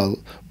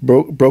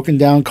 Broken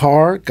down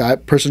car,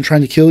 person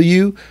trying to kill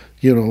you,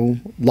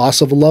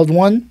 loss of a loved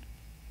one.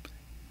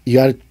 You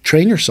got to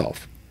train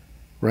yourself,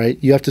 right?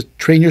 You have to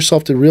train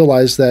yourself to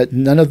realize that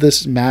none of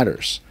this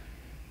matters.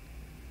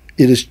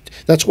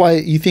 That's why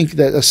you think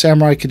that a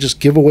samurai could just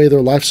give away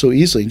their life so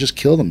easily and just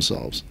kill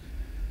themselves.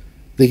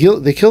 They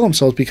kill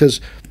themselves because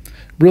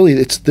really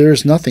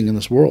there's nothing in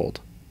this world.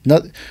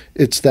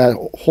 It's that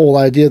whole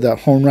idea that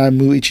Honrai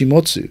mu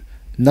ichimotsu.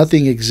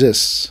 Nothing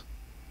exists.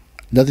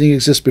 Nothing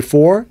exists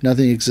before,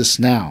 nothing exists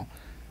now.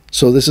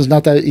 So this is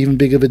not that even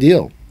big of a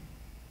deal.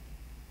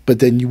 But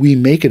then we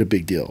make it a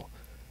big deal.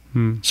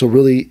 So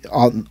really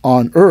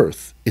on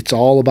Earth, it's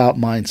all about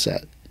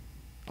mindset.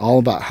 All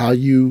about how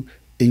you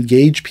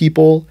engage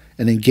people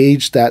and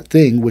engage that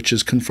thing which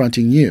is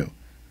confronting you.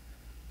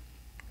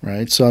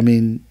 Right? So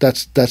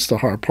that's the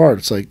hard part.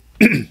 It's like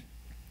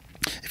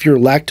if you're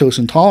lactose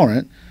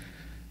intolerant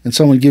and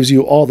someone gives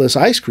you all this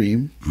ice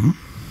cream,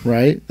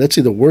 right? That's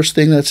either the worst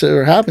thing that's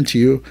ever happened to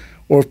you,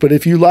 but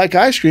if you like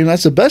ice cream,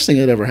 that's the best thing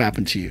that ever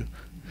happened to you.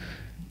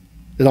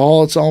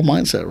 It's all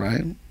mindset,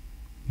 right?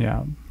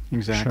 Yeah,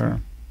 Exactly.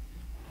 Sure.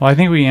 Well, I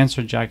think we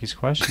answered Jackie's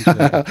question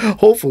today.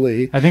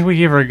 Hopefully. I think we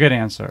gave her a good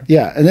answer.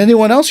 Yeah, and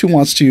anyone else who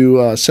wants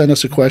to send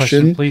us a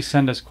question, Please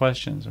send us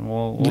questions, and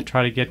we'll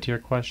try to get to your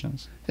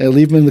questions.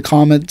 Leave them in the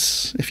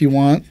comments if you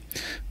want.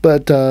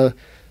 But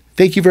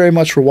thank you very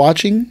much for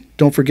watching.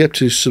 Don't forget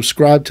to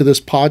subscribe to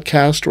this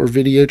podcast or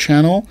video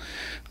channel.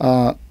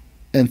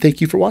 And thank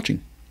you for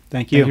watching.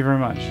 Thank you. Thank you very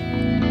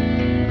much.